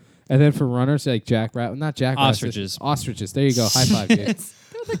 yeah. And then for runners, like not jackrabbits. Ostriches. Ostriches. There you go. High five, dude.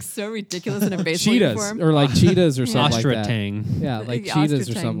 They're like so ridiculous in a baseball Cheetahs uniform. or like cheetahs or something like that. Ostratang. Yeah, like Yeah, cheetahs or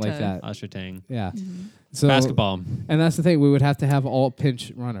ostrich something like tang. that. Ostratang. Yeah. So Basketball. and that's the thing. We would have to have all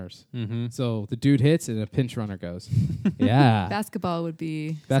pinch runners. Mm-hmm. So the dude hits and a pinch runner goes. Yeah. Basketball would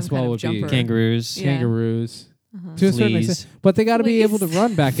be Basketball some kind would of be jumper. Kangaroos. Yeah. Kangaroos. To a certain Fleas. extent, but they got to be able to Fleas.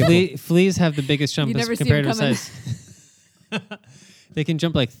 run back and forth. Fleas have the biggest jump You as never see compared 'em to coming. size. They can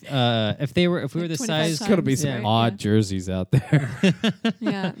jump like if we were Like the 25 size. There's got to be times, some right? odd Yeah. jerseys out there.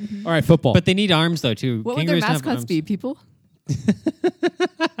 Yeah. mhm. All right, football. But they need arms though too. What would their Kangaroos don't have mascots arms. be? People?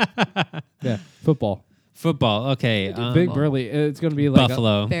 yeah, football. Football. Okay. Big burly. It's going to be like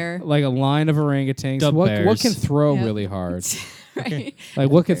Buffalo. Bear. like a line of orangutans. Dub What bears. can throw Yeah. really hard? right. Like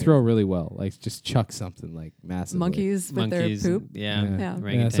what can throw really well? Like just chuck something like massively. Monkeys with Monkeys. their poop. Yeah. Yeah.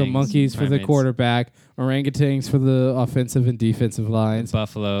 Yeah. Yeah, so Orangutans, monkeys for the primates, quarterback, orangutans for the offensive and defensive lines.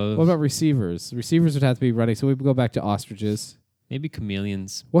 Buffalo. What about receivers? Receivers would have to be running, so we would go back to ostriches. Maybe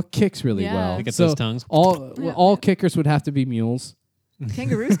chameleons. What kicks really Yeah. well? They get So those tongues. Yeah. all kickers would have to be mules.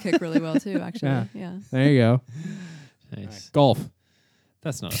 Kangaroos kick really well too. Actually. Yeah. Yeah. There you go. Nice. Golf.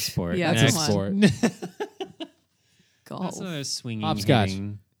 That's not a sport. Yeah, That's come a on. sport. Golf. That's another swinging. Hopscotch.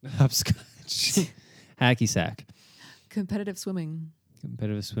 hitting. Hopscotch. Hacky sack. Competitive swimming.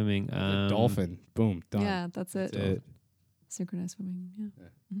 Competitive swimming. Dolphin. Boom. Done. Yeah, that's it. That's it. Synchronized swimming.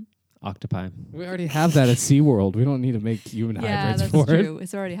 Yeah. Octopi. We already have that at SeaWorld. We don't need to make human Yeah, hybrids that's for it. true.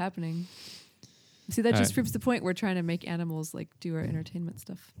 It's already happening. See, that All just right. proves the point. We're trying to make animals like do our entertainment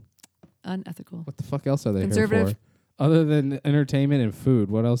stuff. Unethical. What the fuck else are they here Conservative. for? Other than entertainment and food,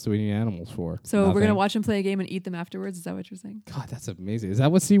 what else do we need animals for? So we're gonna Nothing. watch them play a game and eat them afterwards. Is that what you're saying? God, that's amazing. Is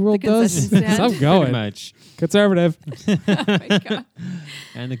that what SeaWorld The does? concession stand? I'm Pretty going. much. Conservative. Oh my God.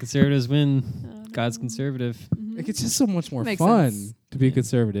 And the conservatives win. Oh, God's no. conservative. Mhm. Like, it's just so much more Makes fun sense. to be Yeah.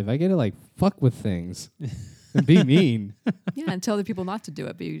 conservative. I get to like fuck with things and be mean. Yeah, and tell the people not to do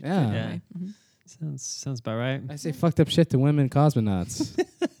it. But you do it Yeah. anyway. Mhm. Sounds about right. I say fucked up shit to women cosmonauts.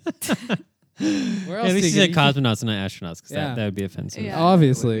 Where At least do you said get- cosmonauts and not astronauts, because Yeah. that would be offensive. Yeah,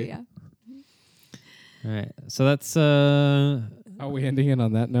 Obviously. yeah. All right. So that's. Are we ending it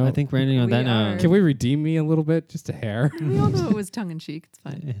on that note? I think we're ending on We that now. are. Can we redeem me a little bit? Just a hair? We all know it was tongue in cheek. It's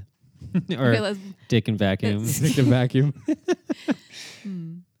fine. or Okay, let's. dick and vacuum. Stick the vacuum.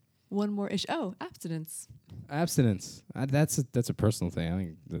 One more issue. Oh, abstinence. Abstinence. That's a personal thing. I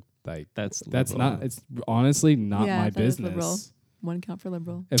think that like That's that's liberal. not. It's honestly not Yeah, my that is liberal. business. One count for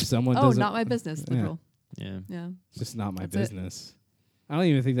liberal. If someone Oh, doesn't, not my business. yeah. Liberal. Yeah. Yeah. it's just not my That's it. business. I don't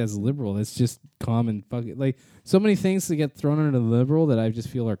even think that's liberal. It's just common fucking like so many things that get thrown into liberal that I just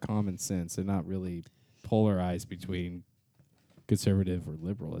feel are common sense. They're not really polarized between conservative or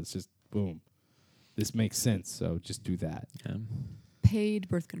liberal. It's just boom. This makes sense, so just do that. Yeah. Paid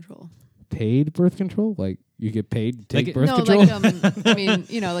birth control. Paid birth control? Like you get paid to Like take it- birth no, control? like I mean,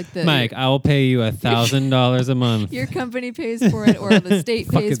 like the Mike, I will pay you $1,000 a month. your company pays for it or the state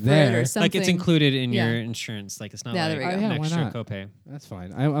Fuck pays it for it there. or something. Like it's included in Yeah. your insurance. Like it's not Yeah, like there we go. an Yeah, why extra not? copay. That's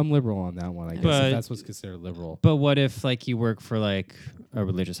fine. I'm liberal on that one, I guess. But- If that's what's considered liberal. But what if like you work for like a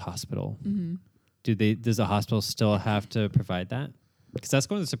religious hospital? Mhm. Does the hospital still have to provide that? Because that's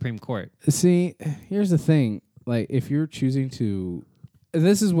going to the Supreme Court. See, here's the thing. Like, if you're choosing to,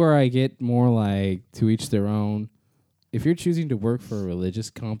 this is where I get more like to each their own. If you're choosing to work for a religious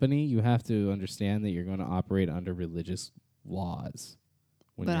company, you have to understand that you're going to operate under religious laws.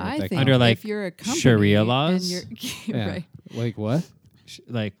 when But you're with I that think Under, company. like, if you're a company Sharia and laws? you're Yeah. right. Like what?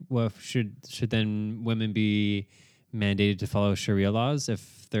 Like, well, should then women be mandated to follow Sharia laws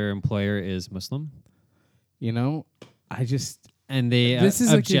if their employer is Muslim? You know, I just And they This is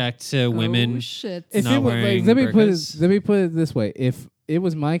like a- object to women. Oh shit. if Not it were, wearing let me burqas? put it this way: if it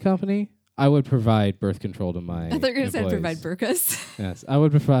was my company, I would provide birth control to my. I thought you were going to say provide employees. burqas. Yes, I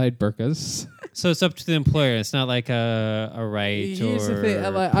would provide burqas. So it's up to the employer. It's not like a right Here's or the thing,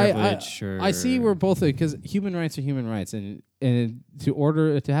 privilege. or I see we're both because human rights are human rights, and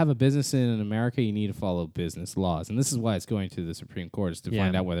to have a business in America, you need to follow business laws, and this is why it's going to the Supreme Court is to Yeah.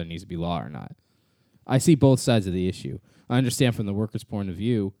 find out whether it needs to be law or not. I see both sides of the issue. I understand from the worker's point of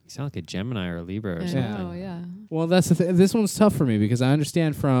view. You sound like a Gemini or a Libra or I something. know, yeah. Well, that's the thing. This one's tough for me because I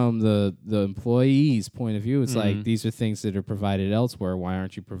understand from the employee's point of view. It's like Mhm. these are things that are provided elsewhere. Why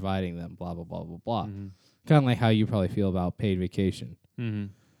aren't you providing them? Blah blah blah blah blah. Mhm. Kind of like how you probably feel about paid vacation. Mhm.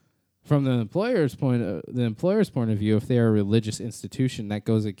 From the employer's point of view, if they're a religious institution, that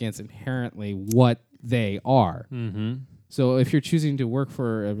goes against inherently what they are. Mhm. So if you're choosing to work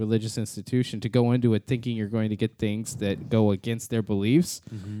for a religious institution, to go into it thinking you're going to get things that go against their beliefs,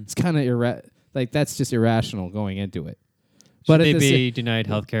 Mhm. it's kind of that's just irrational going into it. Should But at they the be denied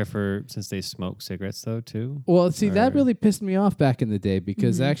health care since they smoke cigarettes though too? Well, see, that Or- really pissed me off back in the day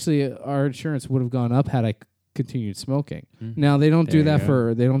because Mhm. actually our insurance would have gone up had I continued smoking. Mhm. Now they don't do There you that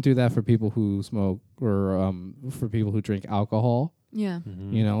go. they don't do that for people who smoke or for people who drink alcohol. Yeah.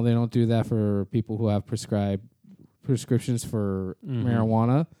 Mhm. You know, they don't do that for people who have prescriptions for Mhm.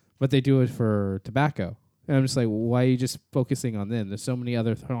 marijuana, but they do it for tobacco. And I'm just like, why are you just focusing on them? There's so many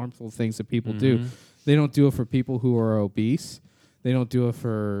other harmful things that people do. Mhm. They don't do it for people who are obese. They don't do it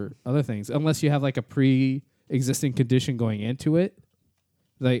for other things unless you have like a pre-existing condition going into it.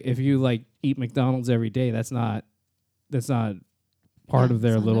 Like if you like eat McDonald's every day, that's not part Yeah, of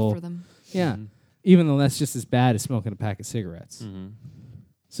their it's not enough little for them. yeah. Mhm. Even though that's just as bad as smoking a pack of cigarettes. Mhm.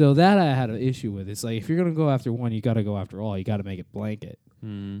 So that I had an issue with. It's like if you're gonna go after one, you got to go after all. You got to make it blanket.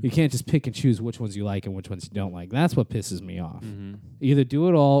 Mhm. You can't just pick and choose which ones you like and which ones you don't like. That's what pisses me off. Mhm. Either do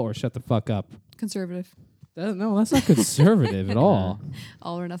it all or shut the fuck up. Conservative. No, that's not conservative at all.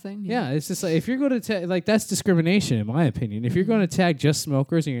 All or nothing. Yeah, it's just like if you're going to like that's discrimination in my opinion. If you're going to tag just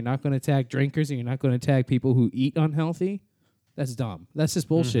smokers and you're not going to tag drinkers and you're not going to tag people who eat unhealthy, that's dumb. That's just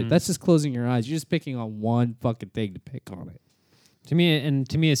bullshit. Mhm. That's just closing your eyes. You're just picking on one fucking thing to pick on it. To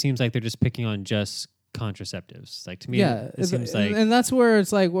me, it seems like they're just picking on just contraceptives. Like to me, it seems like and that's where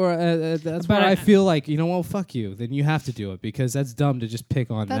it's like that's But where I I- feel like well, fuck you. Then you have to do it because that's dumb to just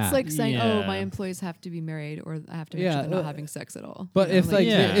pick on That's that. like saying, "Oh, Yeah. my employees have to be married, or I have to make Yeah, sure they're not uh, having sex at all." But You know, if like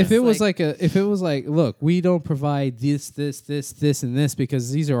Yeah. if it it's was if it was like, look, we don't provide this, and this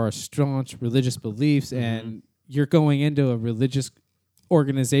because these are our staunch religious beliefs, and you're going into a religious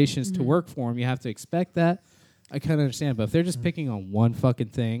organizations to Mhm. work for them, you have to expect that. I kind of understand. But if they're just picking on one fucking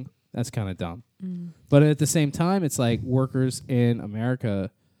thing, that's kind of dumb. But at the same time, it's like workers in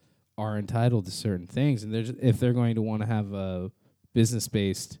America are entitled to certain things, and if they're going to want to have a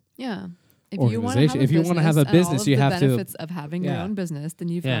business-based Yeah. organization, if you want to have a business, you have to. Benefits of having your own business, then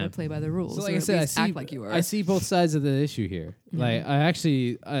you've got to play by the rules. So like or I said, at least act like you are. I see both sides of the issue here. Like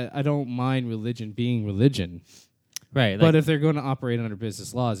I don't mind religion being religion. Right. But if they're going to operate under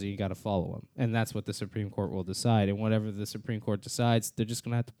business laws, you got to follow them. And that's what the Supreme Court will decide. And whatever the Supreme Court decides, they're just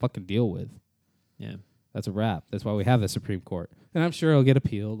going to have to fucking deal with. Yeah. That's a wrap. That's why we have the Supreme Court. And I'm sure it'll get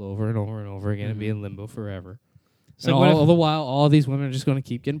appealed over and over and over again and be in limbo forever. So all the while, all these women are just going to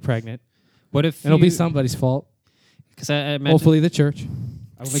keep getting pregnant. What if it'll be somebody's fault? Because I imagine hopefully the church.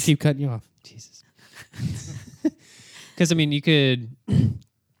 I'm going to keep cutting you off. Jesus. Because, I mean, you could...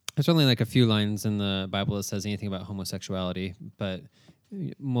 There's only like a few lines in the Bible that says anything about homosexuality, but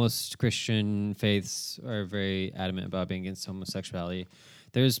most Christian faiths are very adamant about being against homosexuality.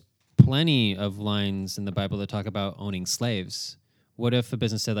 There's plenty of lines in the Bible that talk about owning slaves. What if a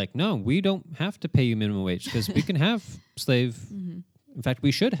business said, like, no, we don't have to pay you minimum wage because we can have slave. In fact,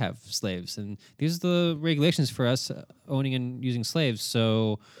 we should have slaves. And these are the regulations for us owning and using slaves.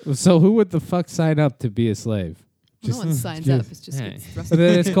 So who would the fuck sign up to be a slave? No one signs up. It's just but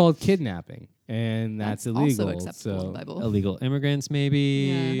then it's called kidnapping, and that's illegal. Also acceptable in the Bible. Illegal immigrants,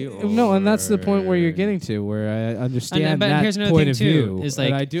 maybe. Yeah. No, and that's the point where you're getting to, where I understand but that here's another point thing of too, view. is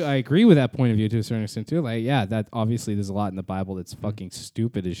And like I agree with that point of view to a certain extent too. Like, yeah, that obviously there's a lot in the Bible that's fucking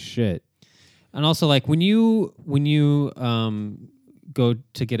stupid as shit. And also, like when you go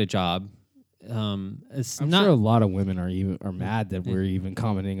to get a job. I'm sure a lot of women are mad that we're even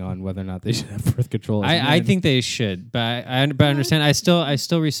commenting on whether or not they should have birth control. I think they should, but I understand. I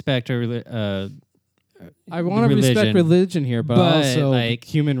still respect I want to respect religion here, but also like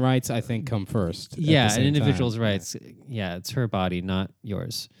human rights, I think, come first. Yeah, an individual's rights. Yeah, it's her body, not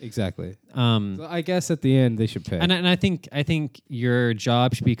yours. Exactly. So I guess at the end they should pay. And I think your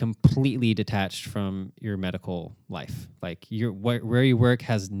job should be completely detached from your medical life. Like where you work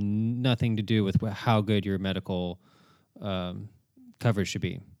has nothing to do with how good your medical coverage should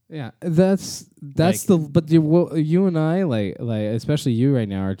be. Yeah, that's but you and I like especially you right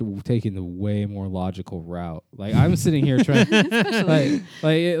now are taking the way more logical route. Like I'm sitting here trying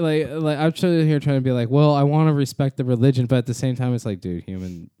like I'm sitting here trying to be like, well, I want to respect the religion, but at the same time it's like, dude,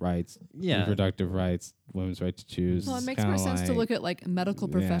 human rights, reproductive rights, women's right to choose. Well, it makes more sense to look at like medical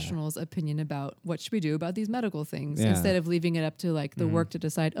professionals' opinion about what should we do about these medical things instead of leaving it up to like the work to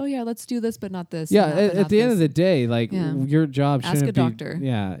decide, oh yeah, let's do this but not this. Yeah, at the end of the day, like your job shouldn't ask a doctor.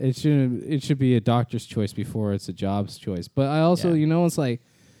 Yeah, it should be a doctor's choice before it's a job's choice. But I also, it's like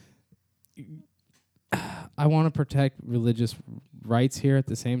I want to protect religious rights here at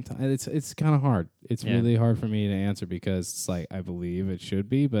the same time. It's kind of hard. It's really hard for me to answer because it's like I believe it should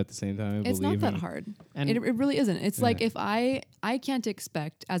be, but at the same time, it's not that hard. And it really isn't. It's like if I can't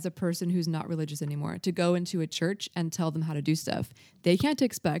expect as a person who's not religious anymore to go into a church and tell them how to do stuff. They can't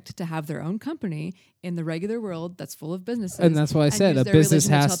expect to have their own company in the regular world that's full of businesses. And that's why I said a business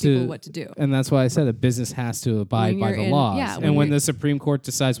has to tell what to do. And that's why I said a business has to abide by the laws. Yeah, and when the Supreme Court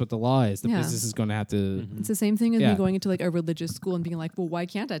decides what the law is, the business is going to have to. It's the same thing as me going into like a religious school and being like, well, why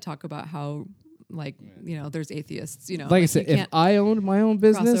can't I talk about how there's atheists? Like I said, if I owned my own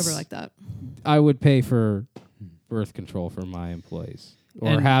business, crossover like that, I would pay for birth control for my employees.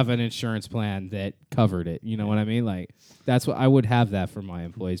 Or have an insurance plan that covered it. You know what I mean? Like that's what I would have that for my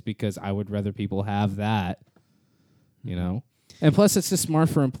employees because I would rather people have that. You know, and plus it's just smart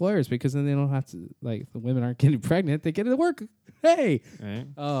for employers because then they don't have to the women aren't getting pregnant; they get to work. Hey,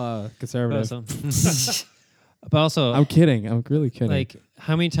 right. Conservative. But also, I'm kidding. I'm really kidding. Like,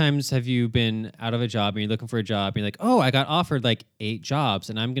 how many times have you been out of a job and you're looking for a job and you're like, oh, I got offered like 8 jobs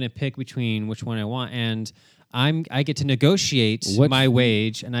and I'm gonna pick between which one I want and I get to negotiate my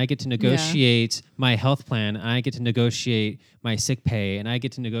wage, and I get to negotiate my health plan, and I get to negotiate my sick pay, and I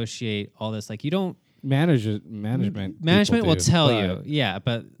get to negotiate all this. Like you don't management will tell you,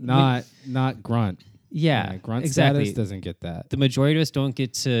 but not grunt. Yeah, grunt exactly. Status doesn't get that. The majority of us don't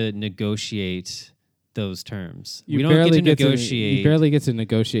get to negotiate those terms. We don't get to negotiate. You barely get to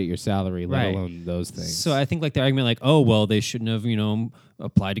negotiate your salary, let alone those things. So I think like the argument, like, oh well, they shouldn't have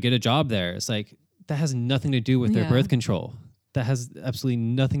applied to get a job there. It's like. That has nothing to do with their birth control. That has absolutely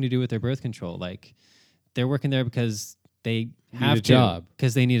nothing to do with their birth control. Like, they're working there because they have to,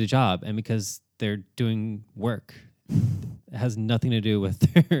 because they need a job, and because they're doing work. It has nothing to do with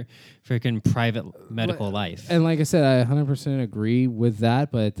their freaking private medical life. And like I said, I 100% agree with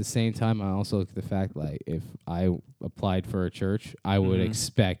that. But at the same time, I also look at the fact, like, if I applied for a church, I would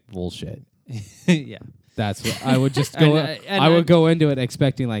expect bullshit. Yeah. That's what I would just go. I would go into it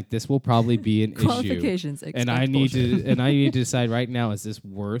expecting like this will probably be an issue, Qualifications. and I need to decide right now, is this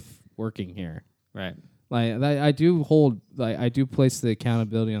worth working here? Right. Like I do hold, like I do place the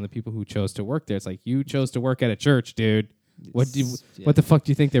accountability on the people who chose to work there. It's like, you chose to work at a church, dude. What the fuck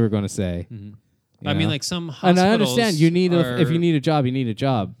do you think they were going to say? Mm-hmm. You I mean, know? like some hospitals. And I understand you need if you need a job, you need a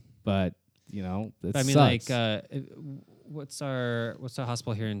job, but you know, that I mean, sucks. like, what's our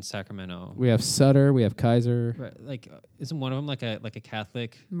hospital here in Sacramento? We have Sutter, we have Kaiser, Right, like, isn't one of them like a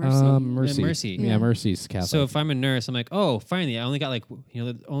Catholic? Mercy. Mercy. Mercy. Yeah, Yeah. Mercy's Catholic. So if I'm a nurse, I'm like, oh, finally, I only got like,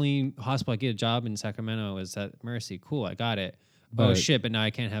 the only hospital I get a job in Sacramento is at Mercy. Cool, I got it. But- Oh shit, but now I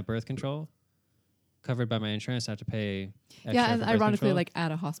can't have birth control covered by my insurance. I have to pay. Extra Yeah, for and birth ironically, control. like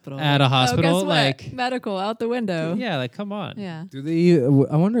at a hospital. At a Oh, hospital, guess what? like- medical out the window. yeah, like come on. Yeah. do they?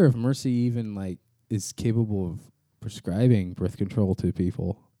 I wonder if Mercy even like is capable of prescribing birth control to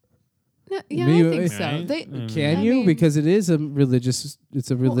people. No, yeah, Maybe- I think so. Right? They Can I you? mean- Because it is a religious. It's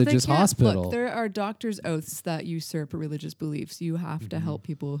a well, they religious can't- hospital. Look, there are doctors' oaths that usurp religious beliefs. You have to help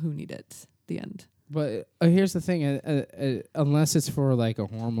people who need it. The end. But here's the thing: unless it's for like a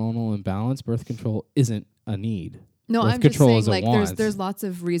hormonal imbalance, birth control isn't a need. No, Birth I'm just control saying is a like want. there's lots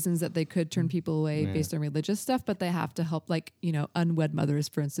of reasons that they could turn people away Yeah. based on religious stuff, but they have to help like, unwed mothers,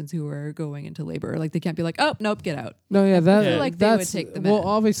 for instance, who are going into labor. Like they can't be like, oh nope, get out. No, yeah, that feel like they would that's take the well. med,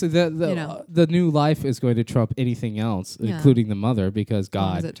 Obviously, the new life is going to trump anything else, Yeah. including the mother, because As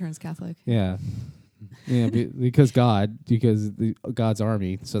long as God. it turns Catholic. Yeah. Because God's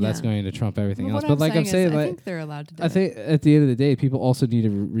army, so that's Yeah. going to trump everything Well, else. what But like I'm is, saying, I like think they're allowed to do I think at the end of the day, people also need to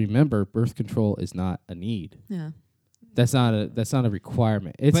remember birth control is not a need. it. Yeah. That's not a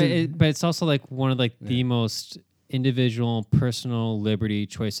requirement. It's But it's also like one of like Yeah. the most individual, personal liberty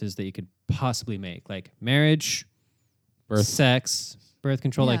choices that you could possibly make, like marriage, Birth. sex, birth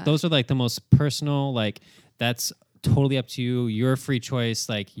control. Yeah. Like those are like the most personal. Like that's totally up to you. Your free choice.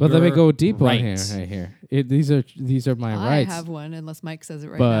 Like, But let me your go deep right. on here. Right here. These are my I rights. have one unless Mike says it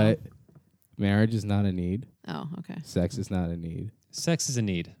right but marriage is not a need. now. Oh, okay. Sex is not a need. Sex is a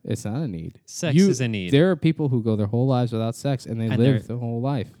need. It's not a need. Sex is a need. There are people who go their whole lives without sex, and they And live they're- the whole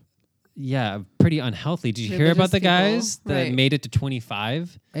life. Yeah, pretty unhealthy. Did you hear Religious about the people, guys that right. made it to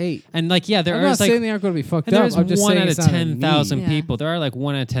 25? Hey, And like, yeah, there I'm are not like. saying they aren't going to be fucked And up. there's I'm just one saying out of it's not a 10,000 need. Yeah. people. There are like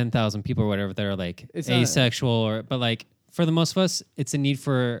 1 out of 10,000 people or whatever that are like It's not- asexual, or but like for the most of us, it's a need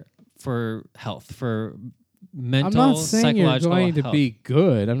for health, for mental, I'm not saying you're psychological going to health. be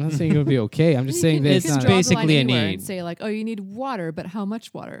good. I'm not saying you'll be okay. I'm just saying that it's it's not. draw the line basically a anywhere need. And say like, oh, you need water, but how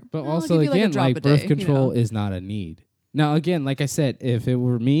much water? But Well, I'll also, give you, again, a drop like a birth day, control is not a need. Now, again, like I said, if it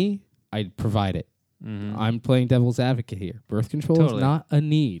were me, I'd provide it. Mhm. I'm playing devil's advocate here. Birth control Totally. is not a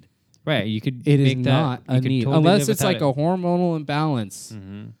need. Right, you could. It is make that, not you a could need totally unless live it's like without a hormonal imbalance,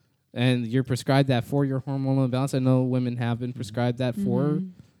 Mhm. and you're prescribed that for your hormonal imbalance. I know women have been prescribed that for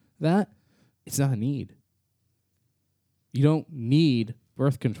Mhm. that. It's not a need. You don't need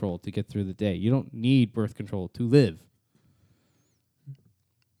birth control to get through the day. You don't need birth control to live.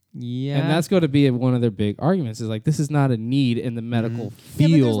 Yeah, And that's going to be one of their big arguments. Is like this is not a need in the medical Yeah, but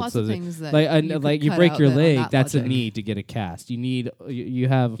there's field. lots so of that- things that like you could break cut your out then on leg, that that's a logic. need to get a cast. You need you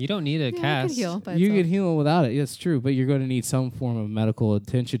have you don't need a Yeah, you cast. could heal by you itself. can heal without it. It's true, but you're going to need some form of medical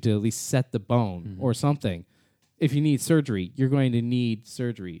attention to at least set the bone or something. If you need surgery, you're going to need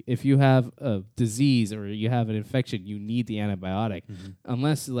surgery. If you have a disease or you have an infection, you need the antibiotic.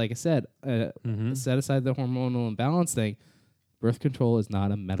 Unless, like I said, Mhm. set aside the hormonal imbalance thing, birth control is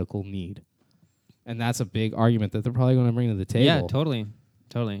not a medical need. And that's a big argument that they're probably going to bring to the table. Yeah, totally.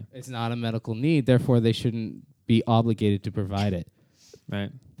 It's not a medical need, therefore they shouldn't be obligated to provide it. Right.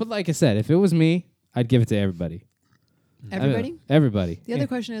 But like I said, if it was me, I'd give it to everybody. Everybody? Everybody. The other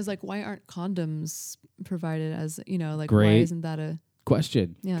question is like, why aren't condoms provided as, like, why Great. isn't that a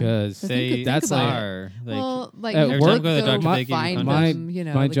question. Yeah. Because So They that's about like- are like well, like At you work, can't go to the go doctor, they give you find condoms. them,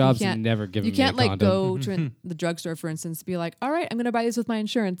 my like, job's you can't, never given you me can't a like condom. go to the drugstore, for instance, be like, all right, I'm going to buy this with my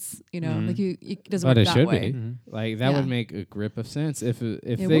insurance. Mhm. Like it doesn't But work it that should way. be. Mhm. Like that Yeah. would make a grip of sense if It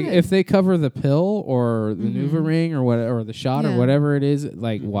they would. if they cover the pill or the Mhm. NuvaRing or what or the shot or Yeah. whatever it is.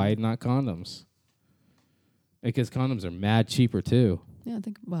 Like Mhm. why not condoms? Because condoms are mad cheaper too. Yeah, I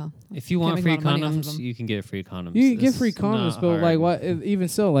think. Well, If you can't want make a free lot of money off of condoms, them. you can get free condoms. You can get It's free condoms, not but hard. like what? Even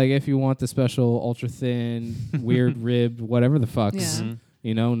so, like if you want the special ultra thin, weird ribbed, whatever the fucks,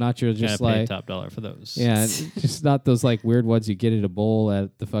 Yeah. Mhm. not your You gotta just pay like top dollar for those. yeah, just not those like weird ones you get at a bowl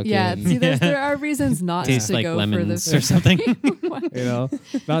at the fucking yeah. See, there are reasons not Tastes to like go lemons for or the something.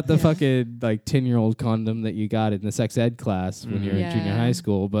 not the Yeah. fucking like 10-year-old condom that you got in the sex ed class when you're in junior Yeah. high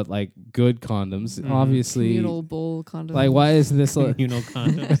school, but like good condoms. Mhm. Obviously, communal bowl condom. like why is this? You know,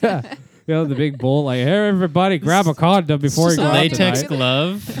 condoms. the big bowl. Like, hey, everybody, grab a condom before you Just go a out latex tonight.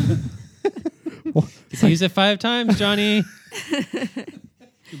 glove. Use it 5 times, Johnny.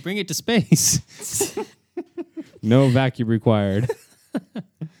 You bring it to space. No vacuum required.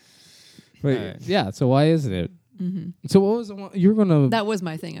 But All right. yeah, so why isn't it? Mm-hmm. So what was the one you were gonna? That was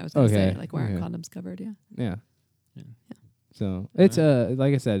my thing. I was going to Okay, say, like, why aren't okay. condoms covered? Yeah. Yeah. Yeah. So it's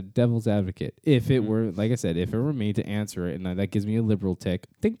like I said, devil's advocate. If it Mhm. were, like I said, if it were me to answer it, and that gives me a liberal tick,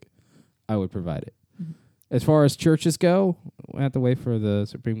 think I would provide it. Mhm. As far as churches go, we have to wait for the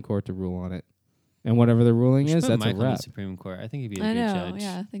Supreme Court to rule on it, and whatever the ruling We should is, put that's Mike a on wrap. the Supreme Court. I think he'd be a I good know. judge.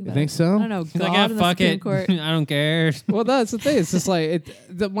 Yeah. Think You about think it. so? I don't know. He's God like, yeah, in the fuck Supreme it. Court. I don't care. Well, that's the thing. It's just like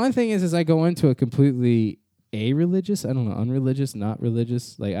my thing is I go into a completely a-religious. I don't know, unreligious, not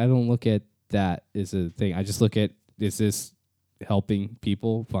religious. Like I don't look at that as a thing. I just look at, is this helping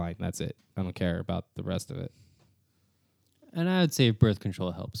people? Fine, that's it. I don't care about the rest of it. And I would say birth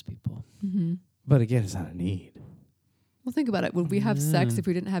control helps people. Mm-hmm. But again, it's not a need. Well, think about it. Would we have sex Mm. if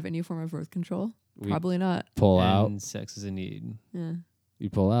we didn't have any form of birth control? We Probably not. pull and out. sex is a need. Yeah. You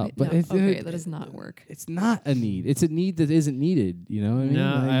pull out. Wait, But no, it's, okay, that does not work. It's not a need. It's a need that isn't needed. You know what I mean?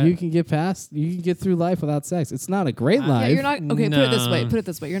 No, Like, I- you can get past. You can get through life without sex. It's not a great Yeah, Yeah, life. you're not okay. Put it this way. No. Put it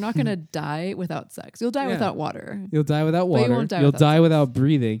this way. You're not gonna die without sex. You'll die Yeah. without water. You'll die without But you water. won't die You'll without die sex. without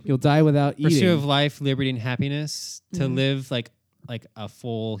breathing. You'll die without Pursuit eating. of life, liberty, and happiness to Mhm. live like a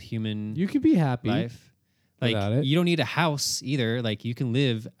full human You can be happy. life. Like without it. you don't need a house either. Like you can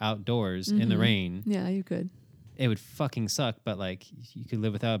live outdoors in the Mhm. rain. Yeah, you could. It would fucking suck, but like you could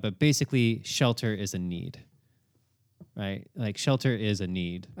live without it. But basically, shelter is a need, right? Like shelter is a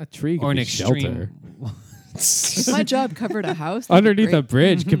need A tree could or an be extreme. shelter. If my job covered a house that'd be Underneath a great.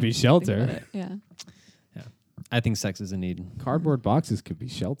 bridge could be Think shelter. about it. Yeah. I think sex is a need. Cardboard boxes could be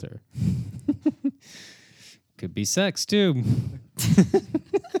shelter. Could be sex too.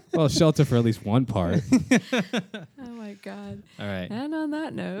 Well, shelter for at least one part. Oh my god. All right. And on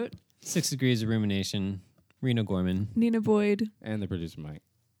that note, 6 Degrees of Rumination. Reno Gorman. Nina Boyd. And the producer Mike.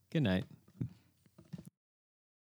 Good night.